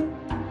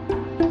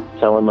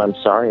 Tell him I'm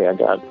sorry. I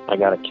got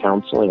a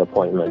counseling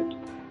appointment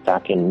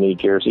back in New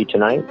Jersey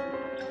tonight.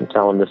 And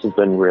tell him this has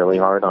been really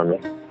hard on me.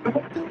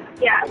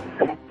 Yeah.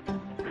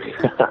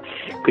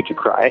 Could you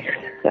cry?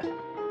 I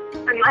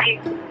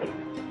might.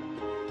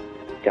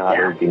 God,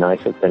 It would be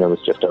nice if then it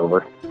was just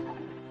over.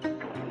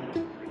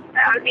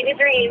 That would be the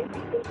dream.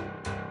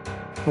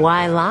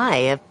 Why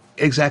lie?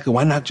 Exactly.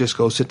 Why not just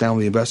go sit down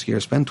with the investigator,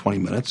 spend 20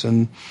 minutes,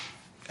 and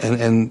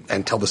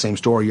tell the same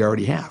story you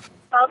already have?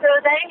 Well, if it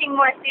was anything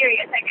more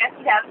serious, I guess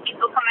you'd have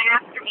people coming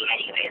after me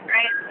anyways,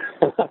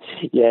 right?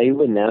 Yeah, he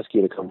wouldn't ask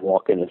you to come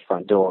walk in his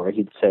front door.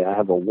 He'd say, I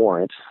have a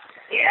warrant.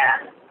 Yeah.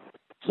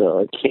 So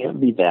it can't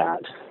be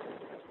that.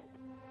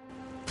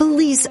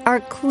 Police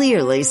are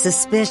clearly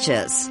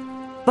suspicious.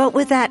 But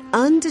with that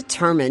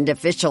undetermined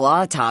official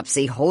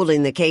autopsy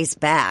holding the case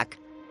back,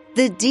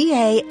 the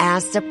DA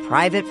asked a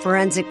private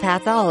forensic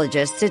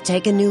pathologist to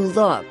take a new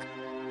look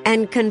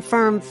and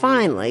confirm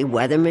finally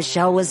whether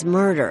Michelle was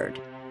murdered.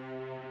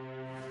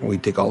 We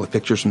take all the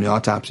pictures from the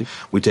autopsy,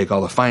 we take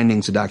all the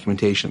findings, the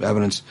documentation of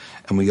evidence,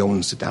 and we go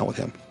and sit down with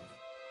him.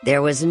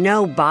 There was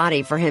no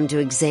body for him to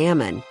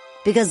examine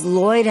because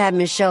Lloyd had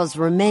Michelle's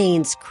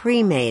remains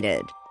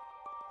cremated.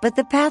 But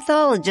the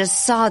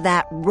pathologist saw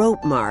that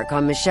rope mark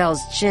on Michelle's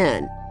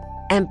chin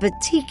and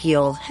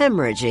petechial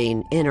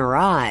hemorrhaging in her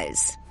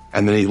eyes.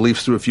 And then he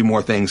leafs through a few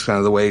more things, kind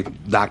of the way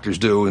doctors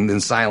do, and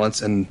in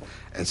silence, and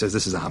says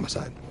this is a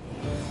homicide.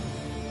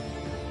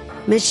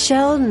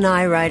 Michelle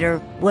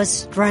Nyrider was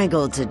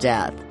strangled to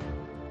death.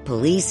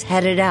 Police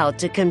headed out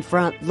to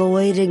confront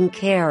Lloyd and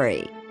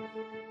Carrie.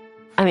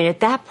 I mean, at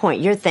that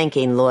point, you're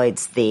thinking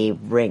Lloyd's the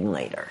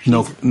ringleader.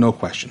 No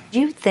question. Do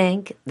you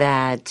think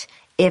that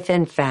if,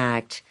 in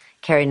fact,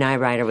 Carrie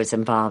Nyrider was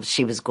involved,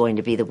 she was going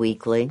to be the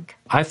weak link?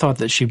 I thought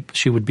that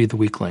she would be the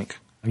weak link.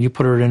 You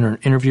put her in her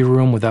interview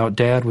room without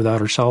Dad,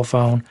 without her cell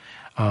phone,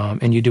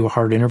 and you do a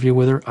hard interview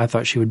with her, I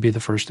thought she would be the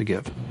first to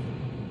give.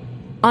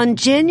 On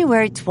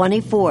January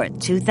 24th,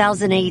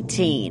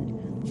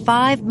 2018,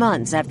 5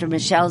 months after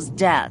Michelle's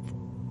death,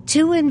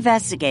 2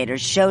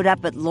 investigators showed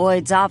up at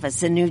Lloyd's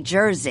office in New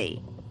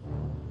Jersey.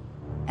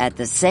 At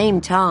the same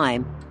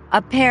time,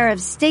 a pair of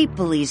state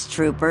police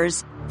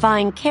troopers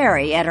find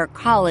Carrie at her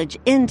college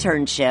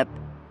internship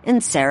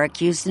in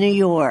Syracuse, New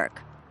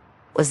York.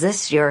 Was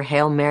this your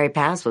Hail Mary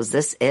pass? Was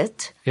this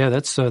it? Yeah,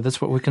 that's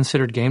what we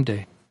considered game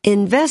day.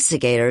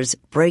 Investigators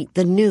break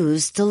the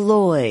news to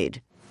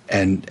Lloyd.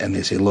 And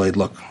they say, Lloyd,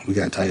 look, we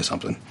got to tell you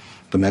something.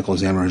 The medical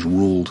examiner has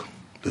ruled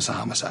this a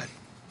homicide.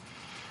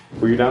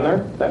 Were you down there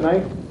that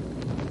night?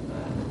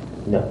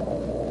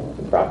 No,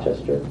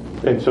 Rochester.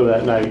 And so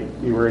that night,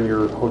 you were in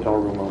your hotel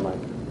room all night?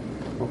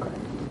 Okay.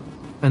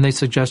 And they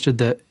suggested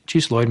that,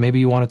 geez, Lloyd, maybe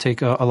you want to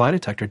take a lie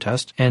detector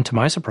test. And to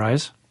my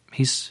surprise,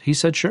 he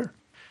said sure.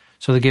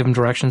 So they gave him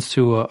directions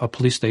to a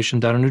police station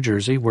down in New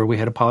Jersey where we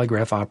had a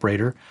polygraph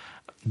operator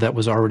that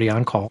was already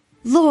on call.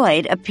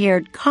 Lloyd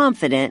appeared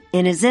confident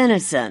in his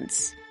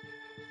innocence.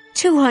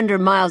 200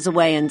 miles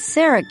away in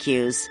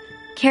Syracuse,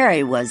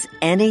 Carrie was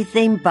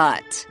anything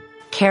but.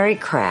 Carrie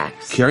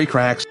cracks. Carrie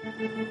cracks.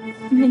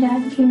 My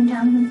dad came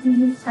down with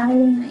me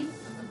Saturday night.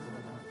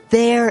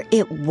 There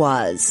it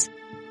was.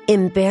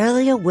 In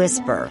barely a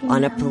whisper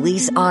on a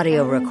police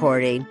audio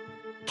recording,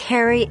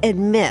 Carrie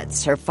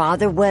admits her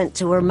father went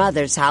to her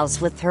mother's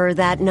house with her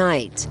that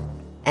night,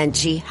 and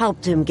she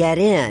helped him get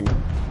in,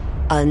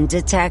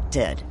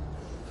 undetected.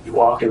 You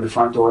walk in the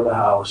front door of the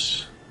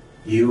house.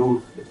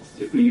 You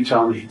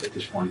tell me at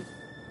this point.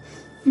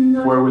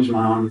 No. Where was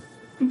Mom?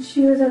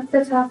 She was at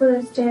the top of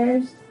the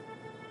stairs.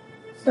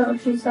 So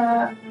she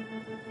saw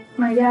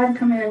my dad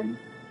come in.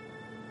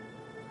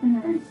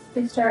 And then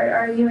they started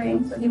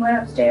arguing. So he went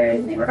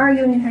upstairs and they were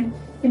arguing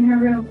in her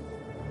room.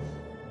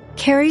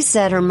 Carrie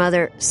said her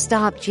mother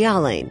stopped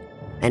yelling,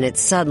 and it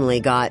suddenly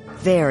got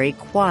very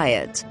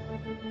quiet.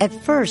 At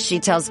first, she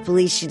tells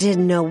police she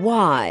didn't know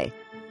why,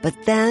 but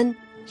then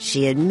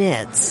she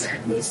admits.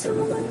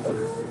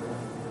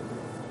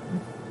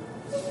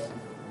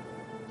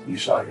 You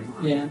saw your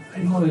mom? Yeah, I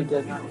know you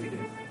did.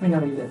 I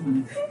know you did.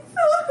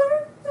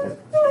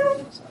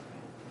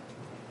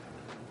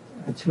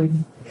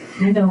 Sweetie,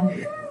 you know.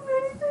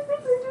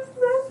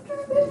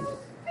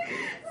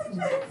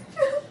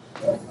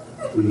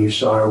 When you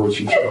saw her, was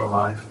she still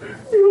alive?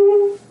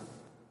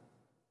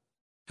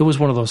 It was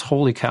one of those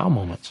holy cow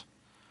moments.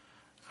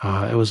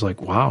 It was like,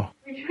 wow.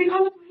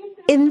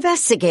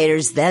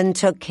 Investigators then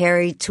took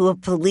Carrie to a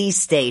police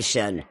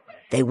station.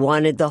 They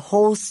wanted the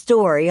whole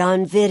story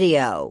on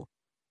video.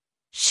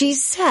 She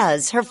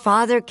says her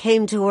father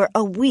came to her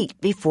a week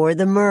before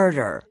the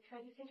murder.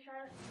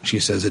 She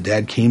says that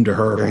Dad came to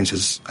her and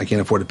says, I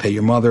can't afford to pay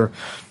your mother.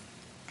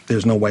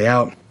 There's no way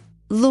out.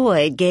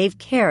 Lloyd gave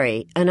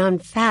Carrie an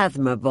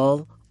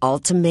unfathomable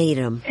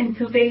ultimatum. And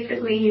so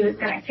basically he was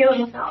going to kill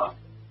himself.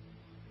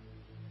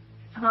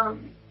 Or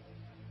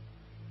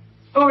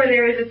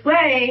there was this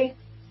way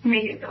to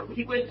make it so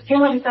he would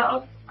kill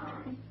himself,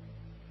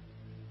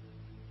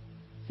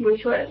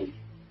 which was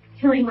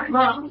killing my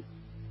mom.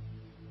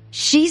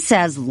 She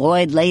says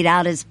Lloyd laid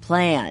out his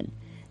plan.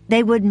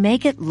 They would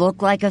make it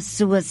look like a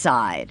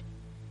suicide.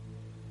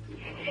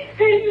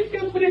 I just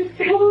gonna put a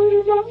sail on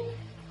her mom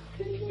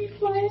into me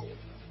flying.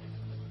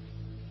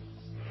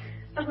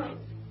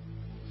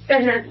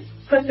 And then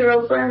put the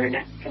rope around her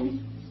neck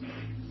and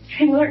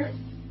strangle her.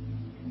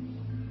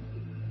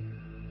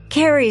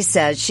 Carrie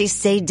says she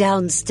stayed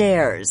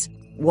downstairs,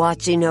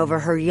 watching over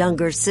her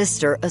younger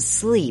sister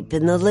asleep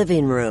in the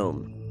living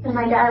room. And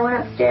my dad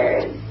went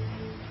upstairs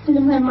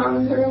into my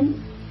mom's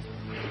room.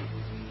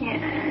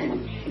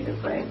 And she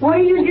was like, what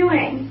are you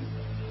doing?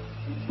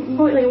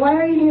 Courtney, why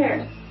are you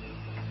here?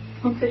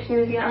 And so she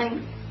was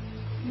yelling.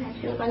 And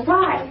she was like,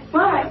 why?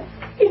 Why?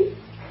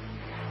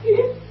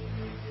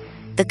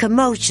 The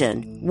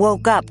commotion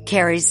woke up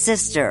Carrie's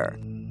sister.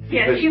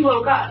 Yeah, she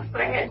woke up, so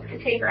I had to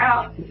take her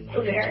out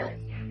over there.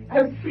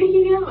 I was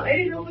freaking out. I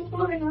didn't know what was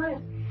going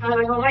on. I was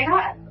like, oh my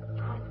God.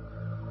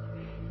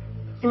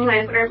 And then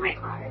I put her in my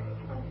car.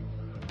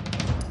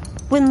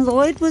 When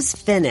Lloyd was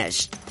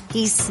finished,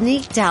 he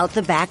sneaked out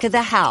the back of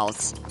the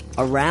house,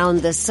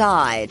 around the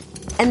side,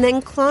 and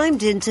then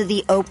climbed into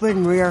the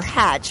open rear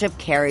hatch of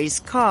Carrie's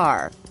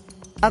car.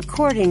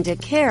 According to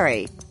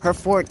Carrie, her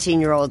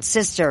 14-year-old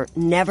sister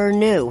never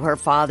knew her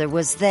father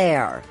was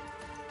there.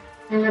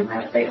 And then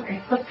I was like,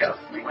 okay, let's go.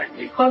 And we went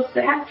and closed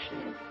the hatch.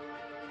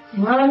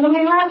 Well, I'm going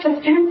to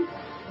Rochester.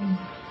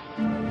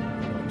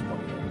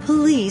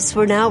 Police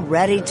were now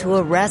ready to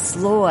arrest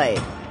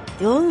Lloyd.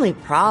 The only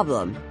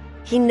problem,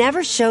 he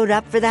never showed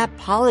up for that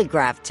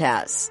polygraph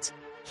test.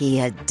 He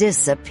had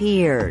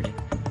disappeared.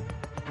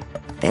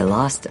 They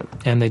lost him.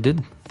 And they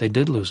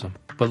did lose him.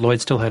 But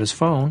Lloyd still had his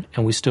phone,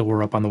 and we still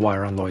were up on the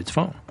wire on Lloyd's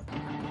phone.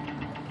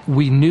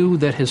 We knew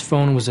that his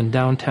phone was in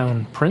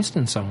downtown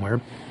Princeton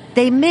somewhere.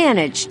 They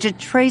managed to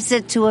trace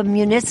it to a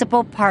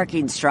municipal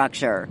parking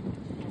structure.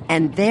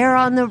 And there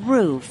on the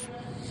roof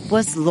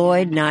was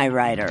Lloyd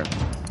Nyrider.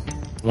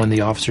 When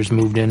the officers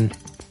moved in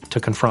to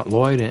confront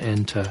Lloyd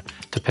and to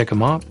pick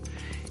him up,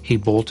 he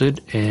bolted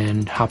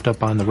and hopped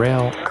up on the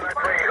rail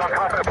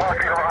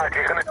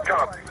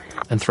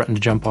and threatened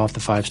to jump off the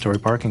 5-story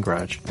parking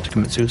garage to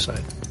commit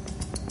suicide.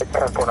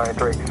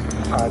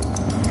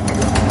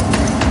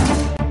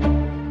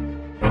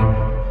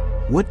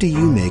 10-493. What do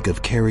you make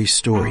of Carrie's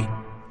story?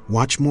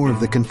 Watch more of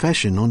The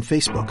Confession on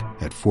Facebook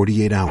at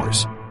 48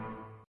 Hours.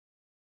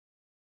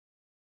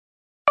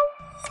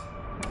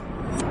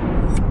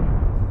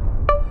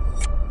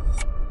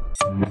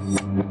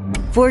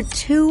 For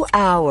 2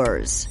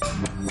 hours,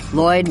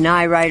 Lloyd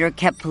Nyrider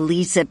kept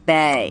police at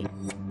bay.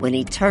 When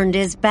he turned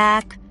his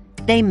back,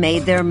 they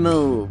made their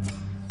move.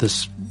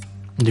 This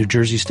New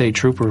Jersey State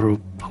trooper who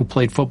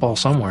played football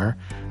somewhere,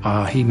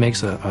 he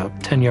makes a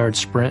 10-yard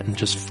sprint and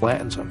just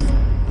flattens him.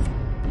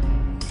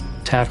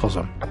 Tackles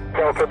him.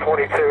 Delta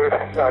 22,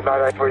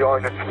 993,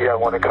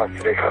 one in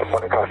custody.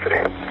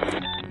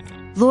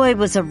 Lloyd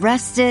was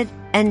arrested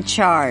and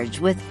charged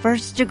with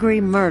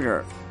first-degree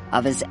murder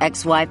of his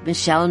ex-wife,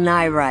 Michelle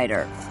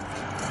Nyrider.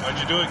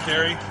 Why'd you do it,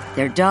 Carrie?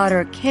 Their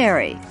daughter,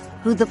 Carrie,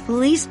 who the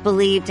police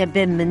believed had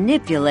been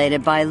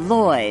manipulated by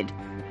Lloyd,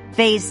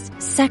 faced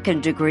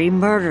second-degree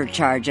murder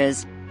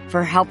charges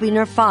for helping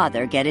her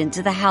father get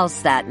into the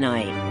house that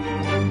night.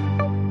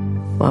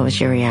 What was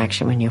your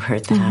reaction when you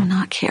heard that? No,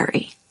 not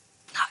Carrie.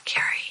 Not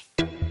Carrie.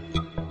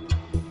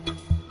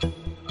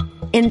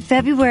 In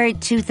February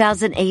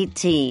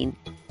 2018,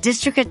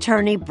 District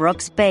Attorney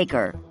Brooks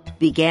Baker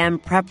began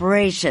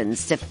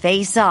preparations to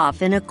face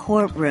off in a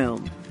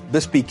courtroom.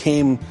 This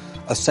became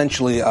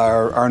essentially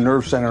our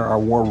nerve center, our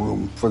war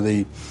room for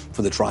the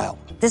trial.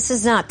 This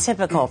is not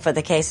typical for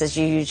the cases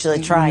you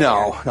usually try.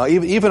 No.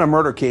 Even a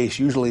murder case,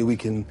 usually we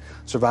can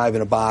survive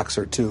in a box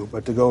or two,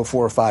 but to go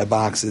 4 or 5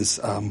 boxes,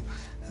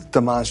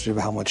 demonstrative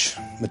of how much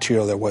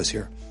material there was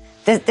here.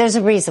 There's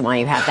a reason why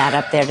you have that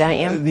up there, don't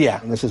you?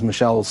 Yeah, and this is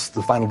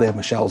the final day of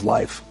Michelle's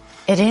life.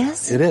 It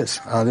is? It is.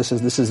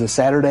 This is a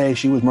Saturday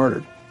she was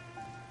murdered.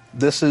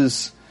 This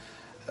is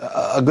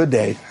a good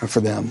day for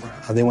them.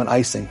 They went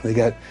icing.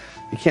 You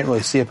can't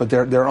really see it, but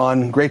they're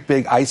on great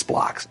big ice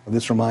blocks.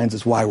 This reminds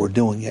us why we're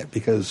doing it,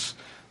 because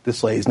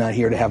this lady's not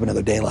here to have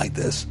another day like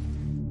this.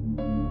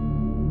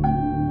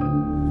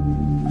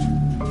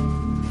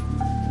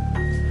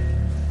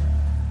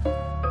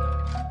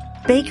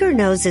 Baker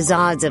knows his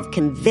odds of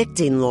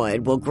convicting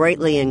Lloyd will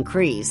greatly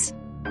increase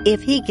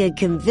if he can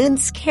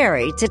convince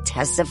Carrie to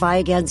testify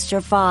against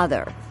her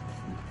father.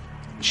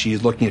 She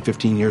is looking at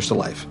 15 years to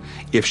life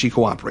if she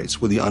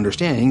cooperates, with the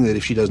understanding that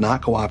if she does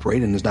not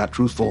cooperate and is not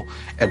truthful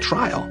at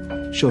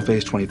trial, she'll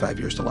face 25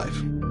 years to life.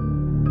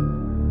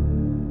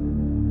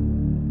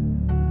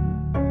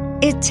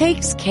 It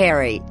takes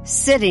Carrie,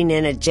 sitting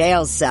in a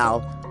jail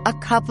cell, a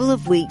couple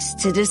of weeks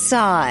to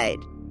decide.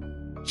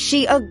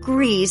 She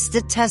agrees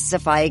to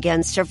testify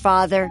against her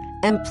father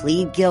and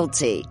plead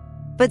guilty.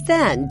 But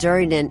then,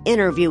 during an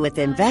interview with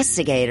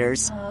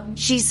investigators,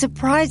 she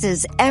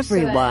surprises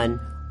everyone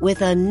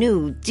with a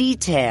new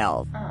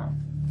detail.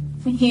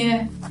 When he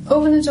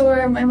opened the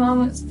door, my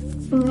mom was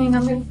laying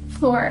on the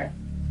floor,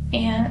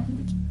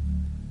 and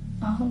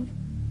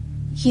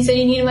he said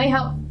he needed my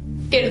help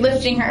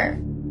lifting her.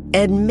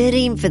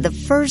 Admitting for the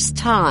first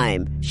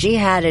time she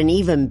had an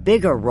even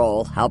bigger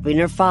role helping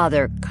her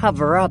father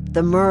cover up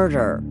the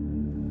murder.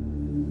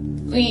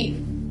 We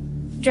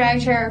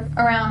dragged her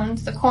around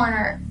the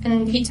corner,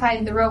 and he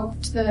tied the rope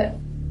to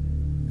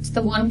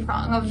the one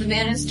prong of the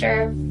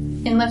banister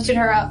and lifted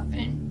her up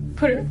and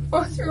threw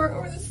her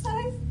over the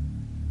side.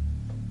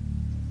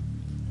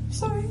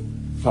 Sorry.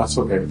 That's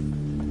okay.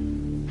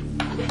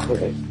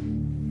 Okay.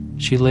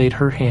 She laid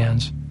her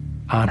hands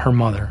on her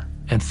mother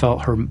and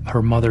felt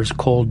her mother's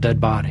cold,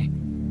 dead body.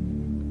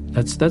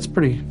 That's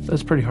pretty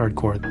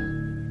hardcore.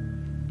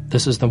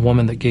 This is the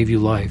woman that gave you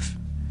life,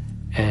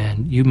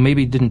 and you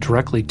maybe didn't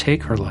directly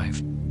take her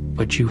life,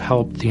 but you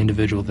helped the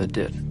individual that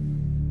did.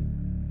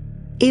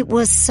 It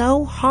was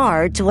so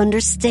hard to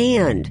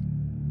understand.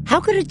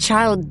 How could a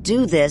child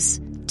do this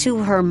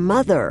to her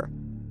mother?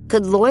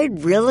 Could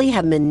Lloyd really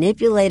have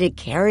manipulated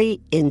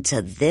Carrie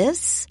into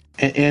this?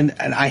 And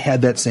I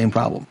had that same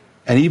problem.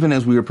 And even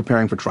as we were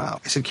preparing for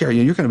trial, I said, Carrie,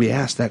 you're going to be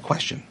asked that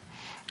question.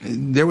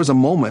 There was a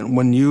moment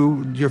when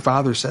your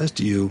father says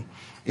to you,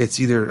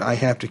 it's either I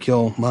have to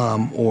kill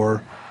mom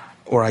or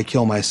I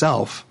kill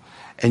myself,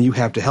 and you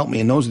have to help me.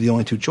 And those are the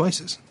only two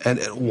choices. And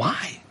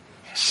why?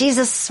 She's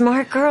a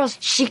smart girl.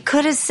 She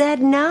could have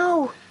said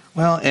no.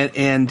 Well,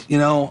 and you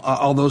know,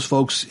 all those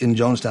folks in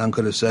Jonestown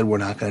could have said, we're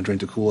not going to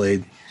drink the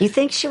Kool-Aid. You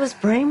think she was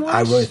brainwashed?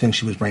 I really think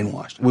she was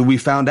brainwashed. We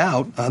found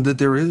out that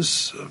there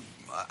is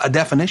a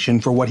definition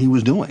for what he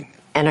was doing.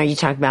 And are you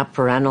talking about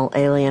parental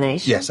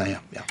alienation? Yes, I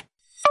am, yeah.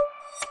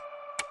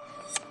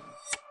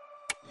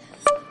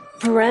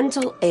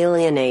 Parental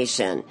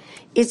alienation.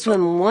 It's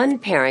when one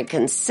parent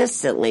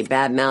consistently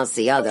badmouths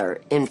the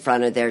other in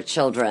front of their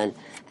children,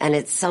 and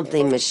it's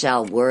something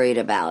Michelle worried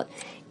about.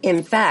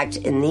 In fact,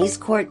 in these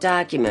court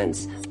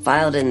documents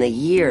filed in the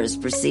years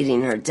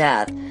preceding her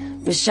death,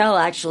 Michelle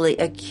actually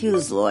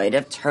accused Lloyd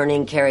of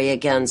turning Carrie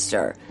against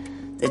her.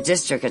 The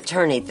district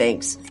attorney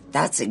thinks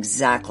that's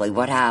exactly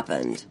what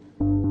happened.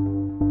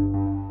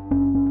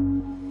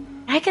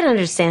 I can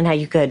understand how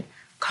you could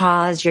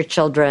cause your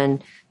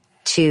children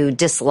to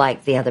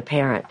dislike the other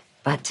parent,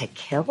 but to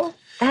kill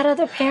that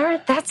other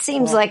parent? That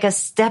seems like a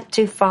step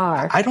too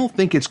far. I don't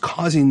think it's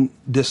causing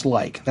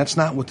dislike. That's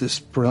not what this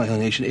parental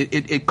alienation.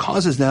 It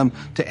causes them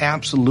to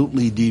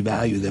absolutely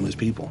devalue them as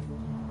people.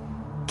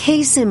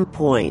 Case in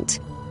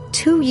point,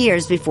 2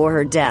 years before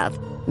her death,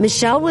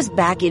 Michelle was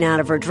backing out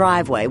of her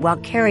driveway while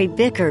Carrie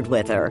bickered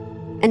with her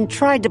and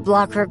tried to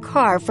block her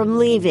car from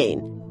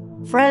leaving.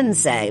 Friends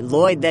say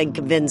Lloyd then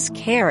convinced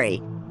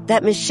Carrie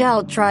that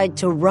Michelle tried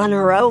to run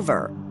her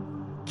over.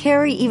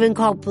 Carrie even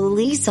called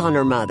police on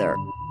her mother.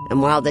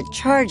 And while the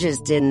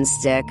charges didn't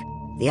stick,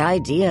 the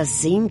idea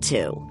seemed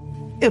to.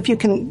 If you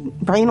can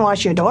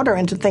brainwash your daughter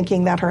into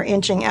thinking that her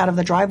inching out of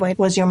the driveway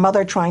was your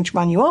mother trying to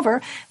run you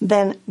over,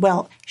 then,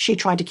 well, she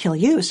tried to kill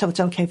you, so it's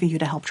okay for you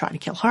to help try to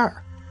kill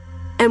her.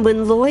 And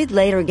when Lloyd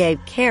later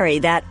gave Carrie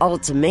that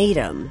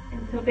ultimatum...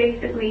 And so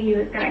basically he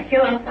was going to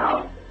kill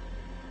himself.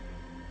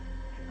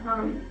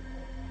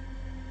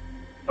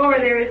 Or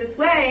there was this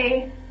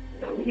way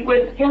so he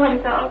would kill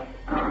himself,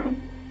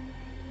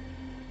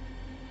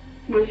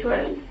 which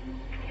was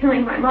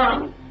killing my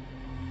mom.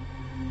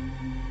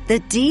 The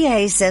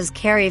DA says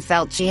Carrie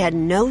felt she had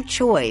no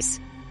choice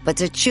but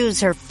to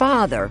choose her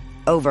father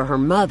over her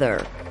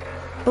mother.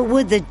 But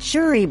would the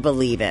jury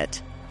believe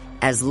it?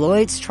 As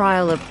Lloyd's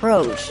trial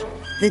approached,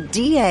 the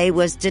DA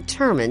was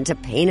determined to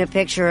paint a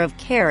picture of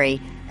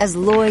Carrie as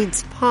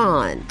Lloyd's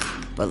pawn.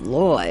 But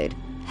Lloyd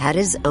had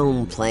his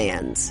own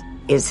plans.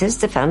 Is his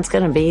defense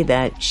going to be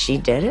that she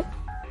did it?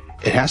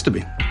 It has to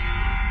be.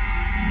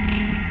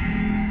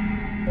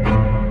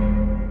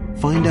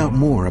 Find out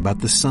more about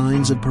the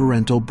signs of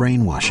parental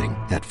brainwashing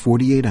at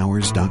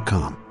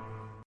 48hours.com.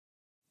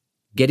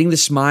 Getting the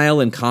smile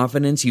and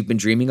confidence you've been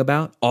dreaming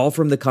about, all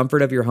from the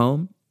comfort of your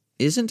home,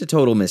 isn't a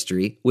total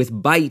mystery with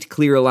Byte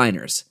clear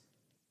aligners.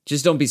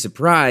 Just don't be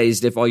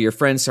surprised if all your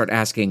friends start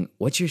asking,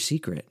 what's your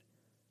secret?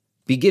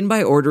 Begin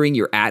by ordering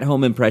your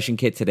at-home impression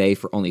kit today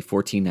for only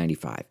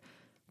 $14.95.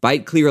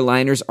 Byte clear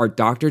aligners are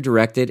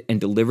doctor-directed and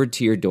delivered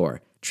to your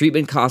door.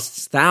 Treatment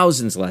costs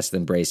thousands less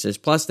than braces,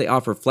 plus they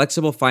offer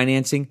flexible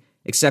financing,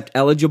 accept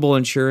eligible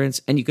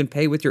insurance, and you can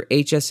pay with your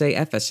HSA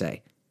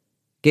FSA.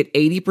 Get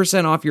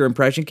 80% off your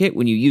impression kit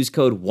when you use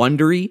code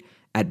WONDERY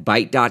at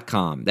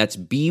Byte.com. That's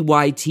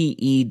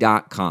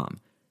BYTE.com.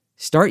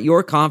 Start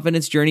your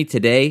confidence journey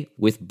today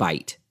with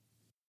Byte.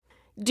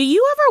 Do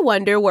you ever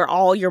wonder where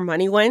all your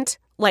money went?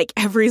 Like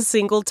every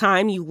single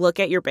time you look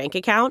at your bank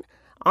account?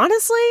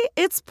 Honestly,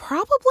 it's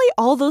probably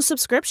all those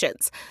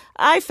subscriptions.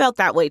 I felt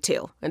that way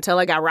too, until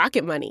I got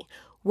Rocket Money.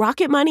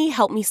 Rocket Money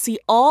helped me see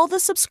all the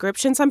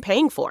subscriptions I'm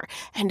paying for,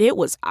 and it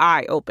was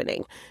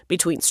eye-opening.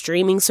 Between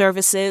streaming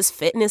services,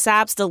 fitness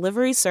apps,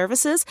 delivery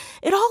services,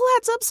 it all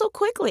adds up so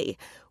quickly.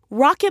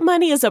 Rocket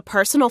Money is a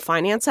personal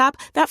finance app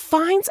that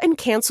finds and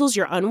cancels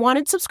your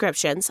unwanted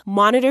subscriptions,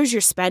 monitors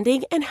your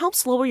spending, and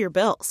helps lower your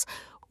bills.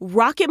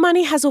 Rocket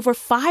Money has over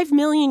 5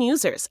 million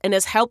users and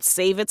has helped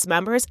save its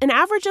members an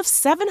average of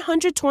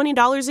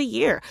 $720 a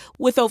year,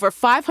 with over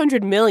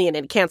 500 million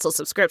in canceled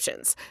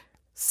subscriptions.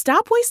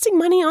 Stop wasting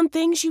money on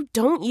things you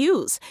don't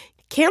use.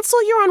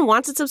 Cancel your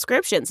unwanted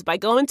subscriptions by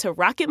going to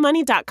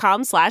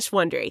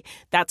rocketmoney.com/Wondery.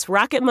 That's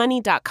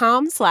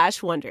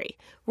rocketmoney.com/Wondery.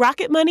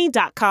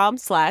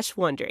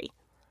 rocketmoney.com/Wondery.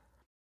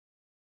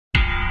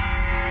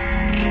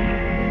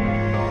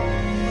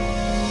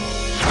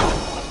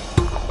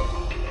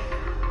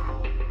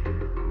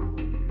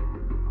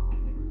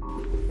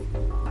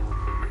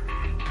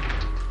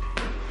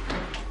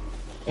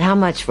 How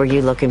much were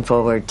you looking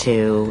forward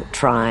to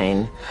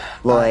trying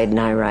Lloyd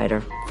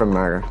Nyrider for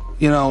murder?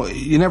 You know,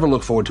 you never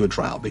look forward to a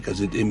trial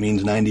because it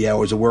means 90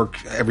 hours of work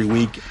every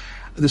week.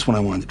 This one I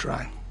wanted to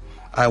try.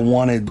 I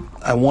wanted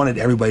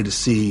everybody to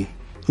see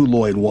who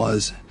Lloyd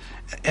was,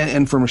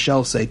 and for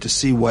Michelle's sake, to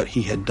see what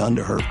he had done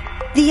to her.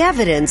 The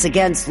evidence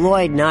against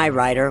Lloyd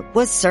Nyrider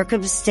was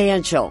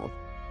circumstantial.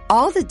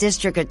 All the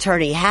district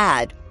attorney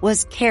had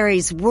was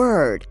Carrie's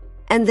word,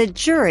 and the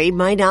jury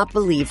might not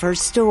believe her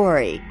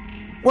story.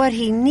 What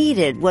he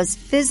needed was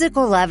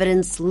physical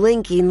evidence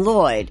linking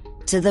Lloyd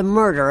to the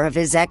murder of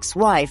his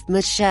ex-wife,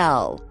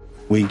 Michelle.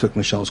 We took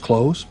Michelle's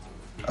clothes.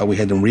 We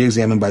had them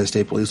re-examined by the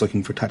state police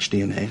looking for touch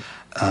DNA.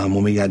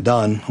 When we got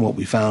done, what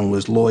we found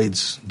was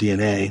Lloyd's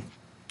DNA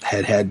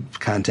had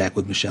contact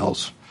with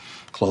Michelle's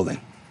clothing.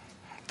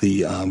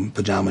 the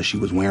pajamas she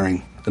was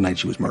wearing the night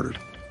she was murdered.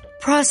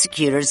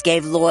 Prosecutors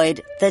gave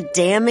Lloyd the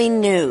damning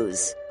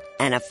news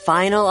and a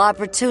final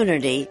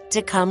opportunity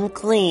to come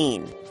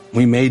clean.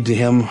 We made to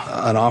him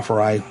an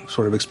offer I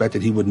sort of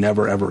expected he would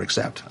never, ever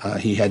accept.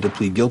 He had to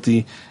plead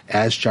guilty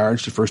as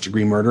charged to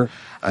first-degree murder.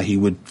 He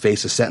would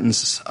face a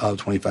sentence of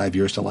 25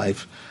 years to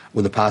life,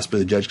 with the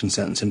possibility the judge can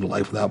sentence him to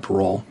life without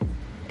parole.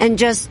 And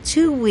just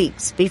 2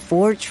 weeks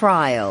before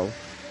trial.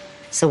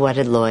 So what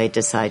did Lloyd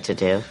decide to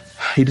do?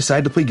 He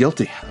decided to plead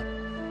guilty.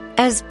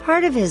 As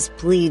part of his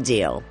plea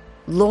deal,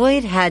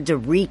 Lloyd had to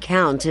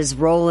recount his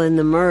role in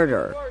the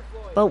murder.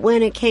 But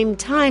when it came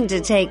time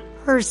to take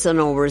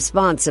personal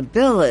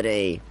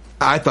responsibility,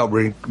 I thought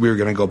we were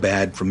going to go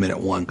bad from minute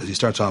one because he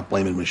starts off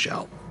blaming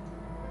Michelle.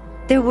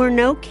 There were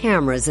no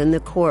cameras in the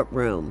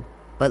courtroom,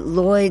 but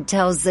Lloyd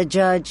tells the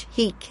judge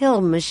he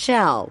killed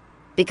Michelle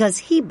because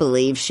he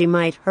believes she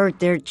might hurt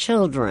their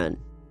children.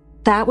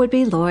 That would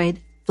be Lloyd.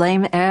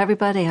 Blame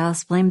everybody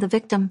else. Blame the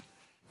victim.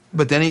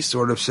 But then he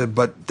sort of said,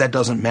 but that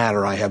doesn't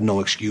matter. I have no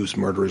excuse.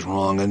 Murder is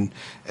wrong. And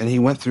he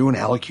went through and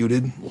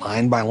allocated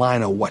line by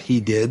line of what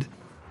he did.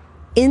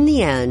 In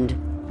the end,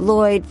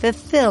 Lloyd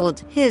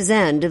fulfilled his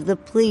end of the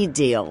plea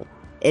deal,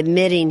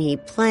 admitting he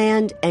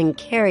planned and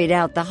carried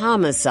out the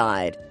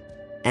homicide,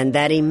 and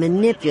that he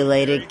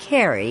manipulated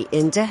Carrie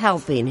into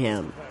helping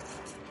him.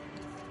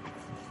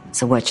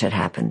 So what should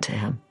happen to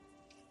him?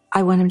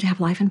 I want him to have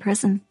life in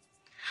prison.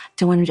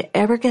 Don't want him to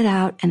ever get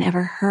out and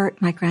ever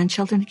hurt my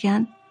grandchildren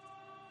again.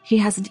 He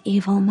has an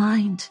evil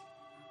mind.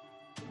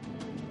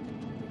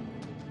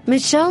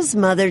 Michelle's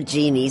mother,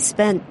 Jeannie,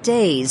 spent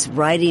days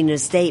writing a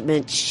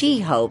statement she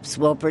hopes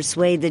will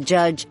persuade the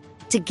judge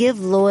to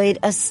give Lloyd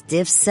a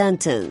stiff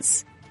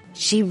sentence.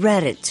 She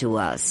read it to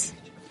us.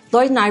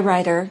 Lloyd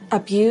Nyrider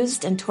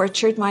abused and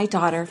tortured my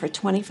daughter for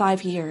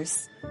 25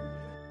 years.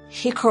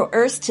 He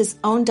coerced his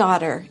own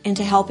daughter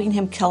into helping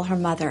him kill her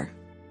mother.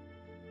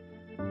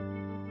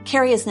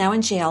 Carrie is now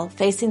in jail,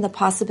 facing the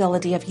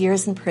possibility of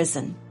years in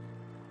prison.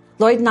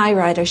 Lloyd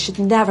Nyrider should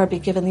never be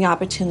given the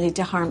opportunity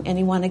to harm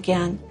anyone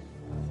again.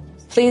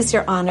 Please,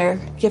 Your Honor,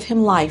 give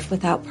him life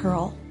without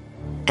parole.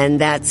 And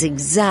that's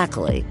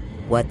exactly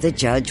what the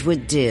judge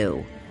would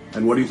do.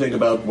 And what do you think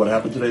about what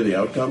happened today, the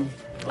outcome?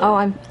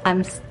 Oh,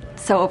 I'm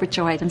so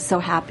overjoyed. I'm so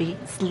happy.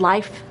 It's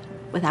life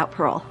without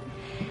parole.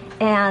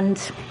 And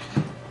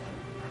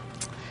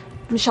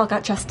Michelle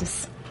got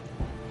justice.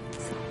 So,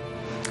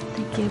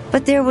 thank you.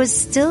 But there was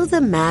still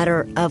the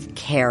matter of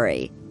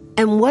Carrie.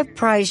 And what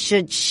price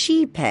should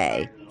she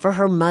pay for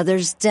her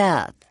mother's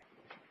death?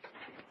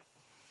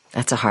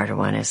 That's a harder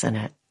one, isn't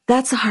it?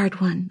 That's a hard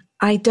one.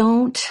 I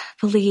don't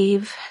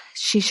believe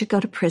she should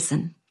go to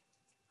prison.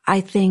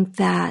 I think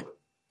that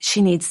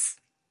she needs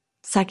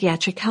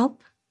psychiatric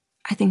help.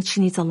 I think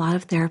she needs a lot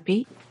of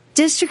therapy.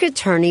 District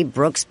Attorney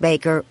Brooks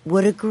Baker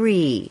would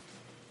agree.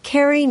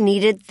 Carrie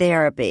needed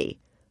therapy,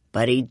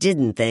 but he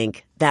didn't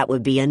think that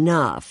would be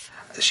enough.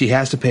 She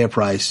has to pay a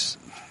price.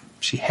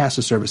 She has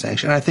to serve a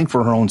sanction. And I think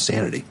for her own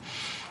sanity,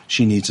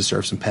 she needs to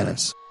serve some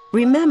penance.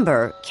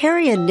 Remember,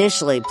 Carrie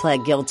initially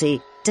pled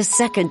guilty to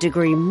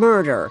second-degree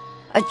murder,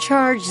 a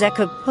charge that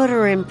could put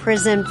her in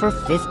prison for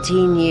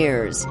 15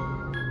 years.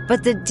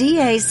 But the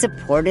DA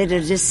supported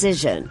a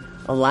decision,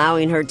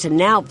 allowing her to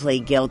now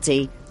plead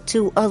guilty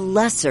to a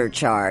lesser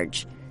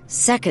charge,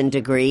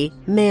 second-degree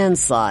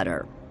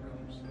manslaughter.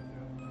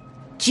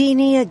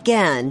 Jeannie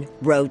again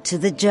wrote to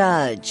the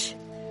judge.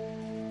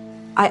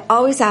 I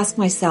always ask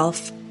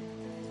myself,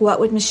 what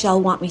would Michelle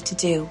want me to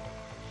do?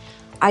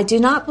 I do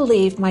not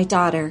believe my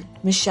daughter,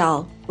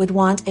 Michelle, would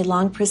want a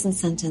long prison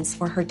sentence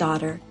for her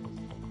daughter.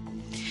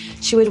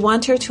 She would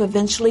want her to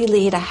eventually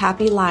lead a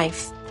happy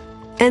life.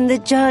 And the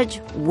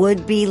judge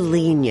would be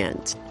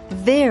lenient,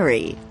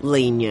 very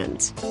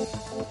lenient.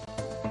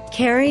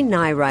 Carrie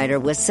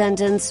Nyrider was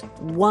sentenced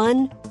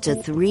 1 to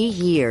 3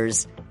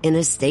 years in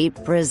a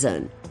state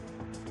prison.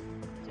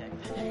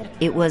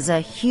 It was a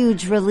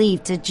huge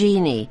relief to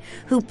Jeannie,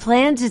 who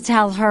planned to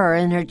tell her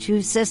and her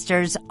 2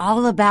 sisters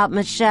all about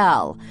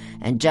Michelle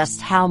and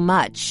just how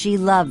much she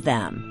loved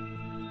them.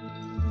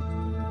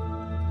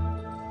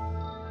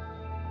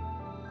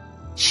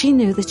 She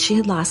knew that she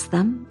had lost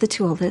them, the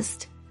 2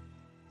 oldest,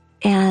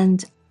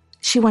 and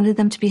she wanted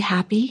them to be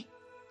happy,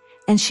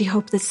 and she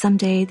hoped that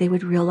someday they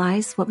would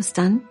realize what was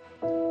done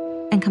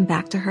and come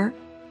back to her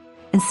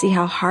and see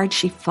how hard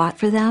she fought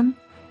for them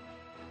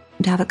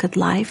and to have a good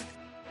life.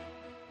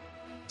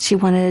 She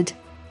wanted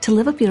to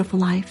live a beautiful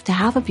life, to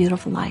have a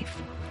beautiful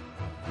life,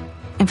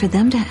 and for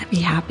them to be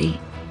happy.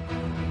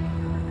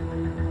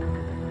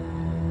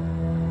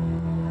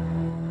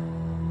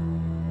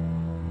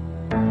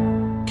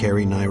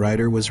 Carrie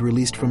Nyrider was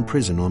released from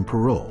prison on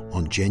parole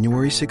on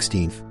January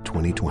 16,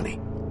 2020.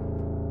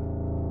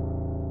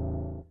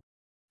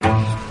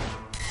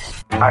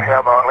 I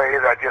have a lady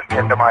that just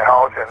came to my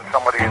house and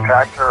somebody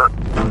attacked her.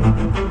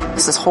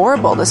 This is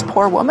horrible, this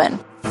poor woman.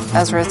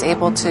 Ezra is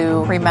able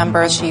to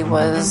remember she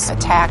was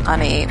attacked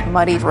on a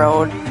muddy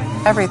road.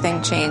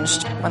 Everything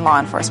changed when law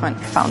enforcement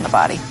found the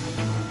body.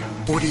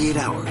 48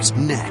 Hours,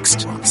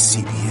 next on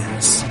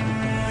CBS.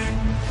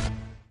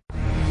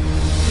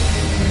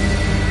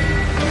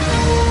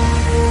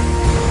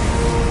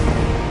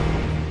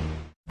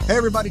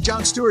 everybody,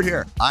 Jon Stewart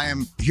here. I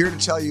am here to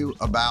tell you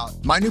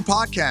about my new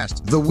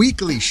podcast, The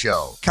Weekly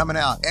Show, coming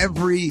out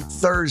every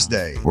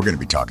Thursday. We're going to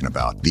be talking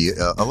about the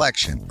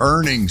election,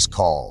 earnings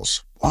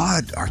calls.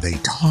 What are they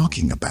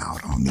talking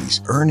about on these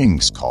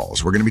earnings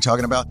calls? We're going to be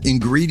talking about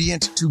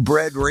ingredient to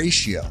bread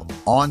ratio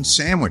on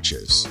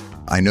sandwiches.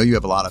 I know you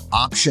have a lot of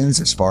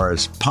options as far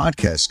as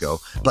podcasts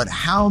go, but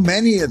how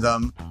many of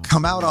them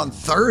come out on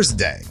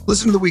Thursday?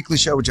 Listen to The Weekly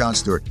Show with Jon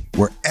Stewart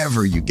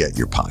wherever you get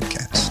your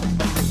podcasts.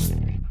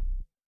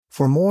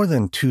 For more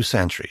than 2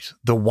 centuries,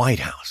 the White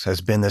House has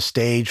been the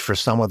stage for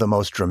some of the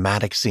most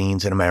dramatic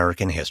scenes in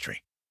American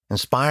history.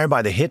 Inspired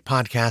by the hit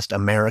podcast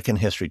American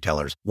History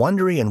Tellers,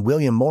 Wondery and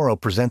William Morrow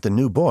present the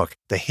new book,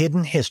 The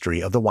Hidden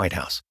History of the White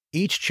House.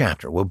 Each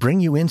chapter will bring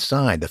you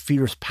inside the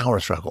fierce power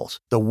struggles,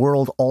 the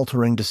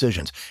world-altering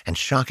decisions, and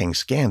shocking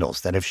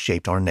scandals that have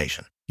shaped our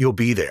nation. You'll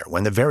be there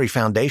when the very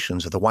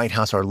foundations of the White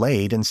House are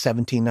laid in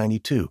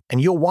 1792,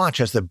 and you'll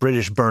watch as the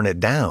British burn it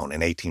down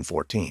in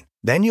 1814.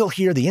 Then you'll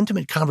hear the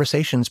intimate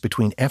conversations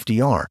between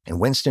FDR and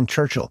Winston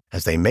Churchill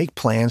as they make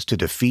plans to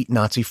defeat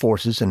Nazi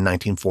forces in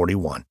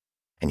 1941.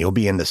 And you'll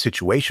be in the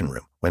Situation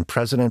Room when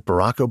President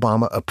Barack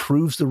Obama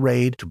approves the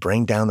raid to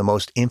bring down the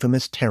most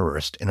infamous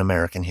terrorist in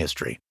American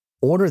history.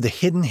 Order The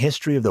Hidden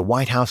History of the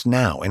White House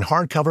now in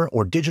hardcover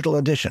or digital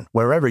edition,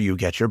 wherever you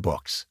get your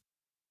books.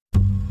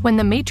 When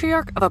the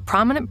matriarch of a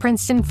prominent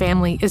Princeton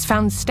family is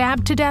found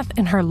stabbed to death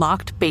in her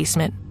locked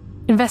basement,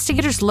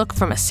 investigators look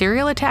from a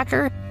serial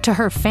attacker to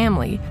her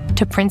family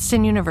to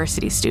Princeton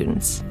University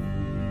students.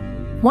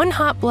 One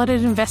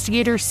hot-blooded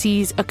investigator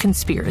sees a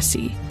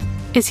conspiracy.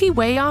 Is he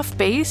way off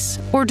base,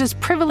 or does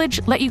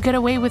privilege let you get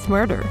away with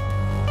murder?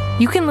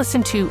 You can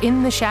listen to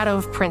In the Shadow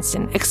of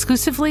Princeton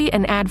exclusively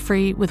and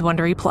ad-free with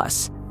Wondery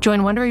Plus.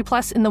 Join Wondery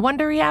Plus in the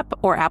Wondery app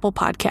or Apple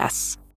Podcasts.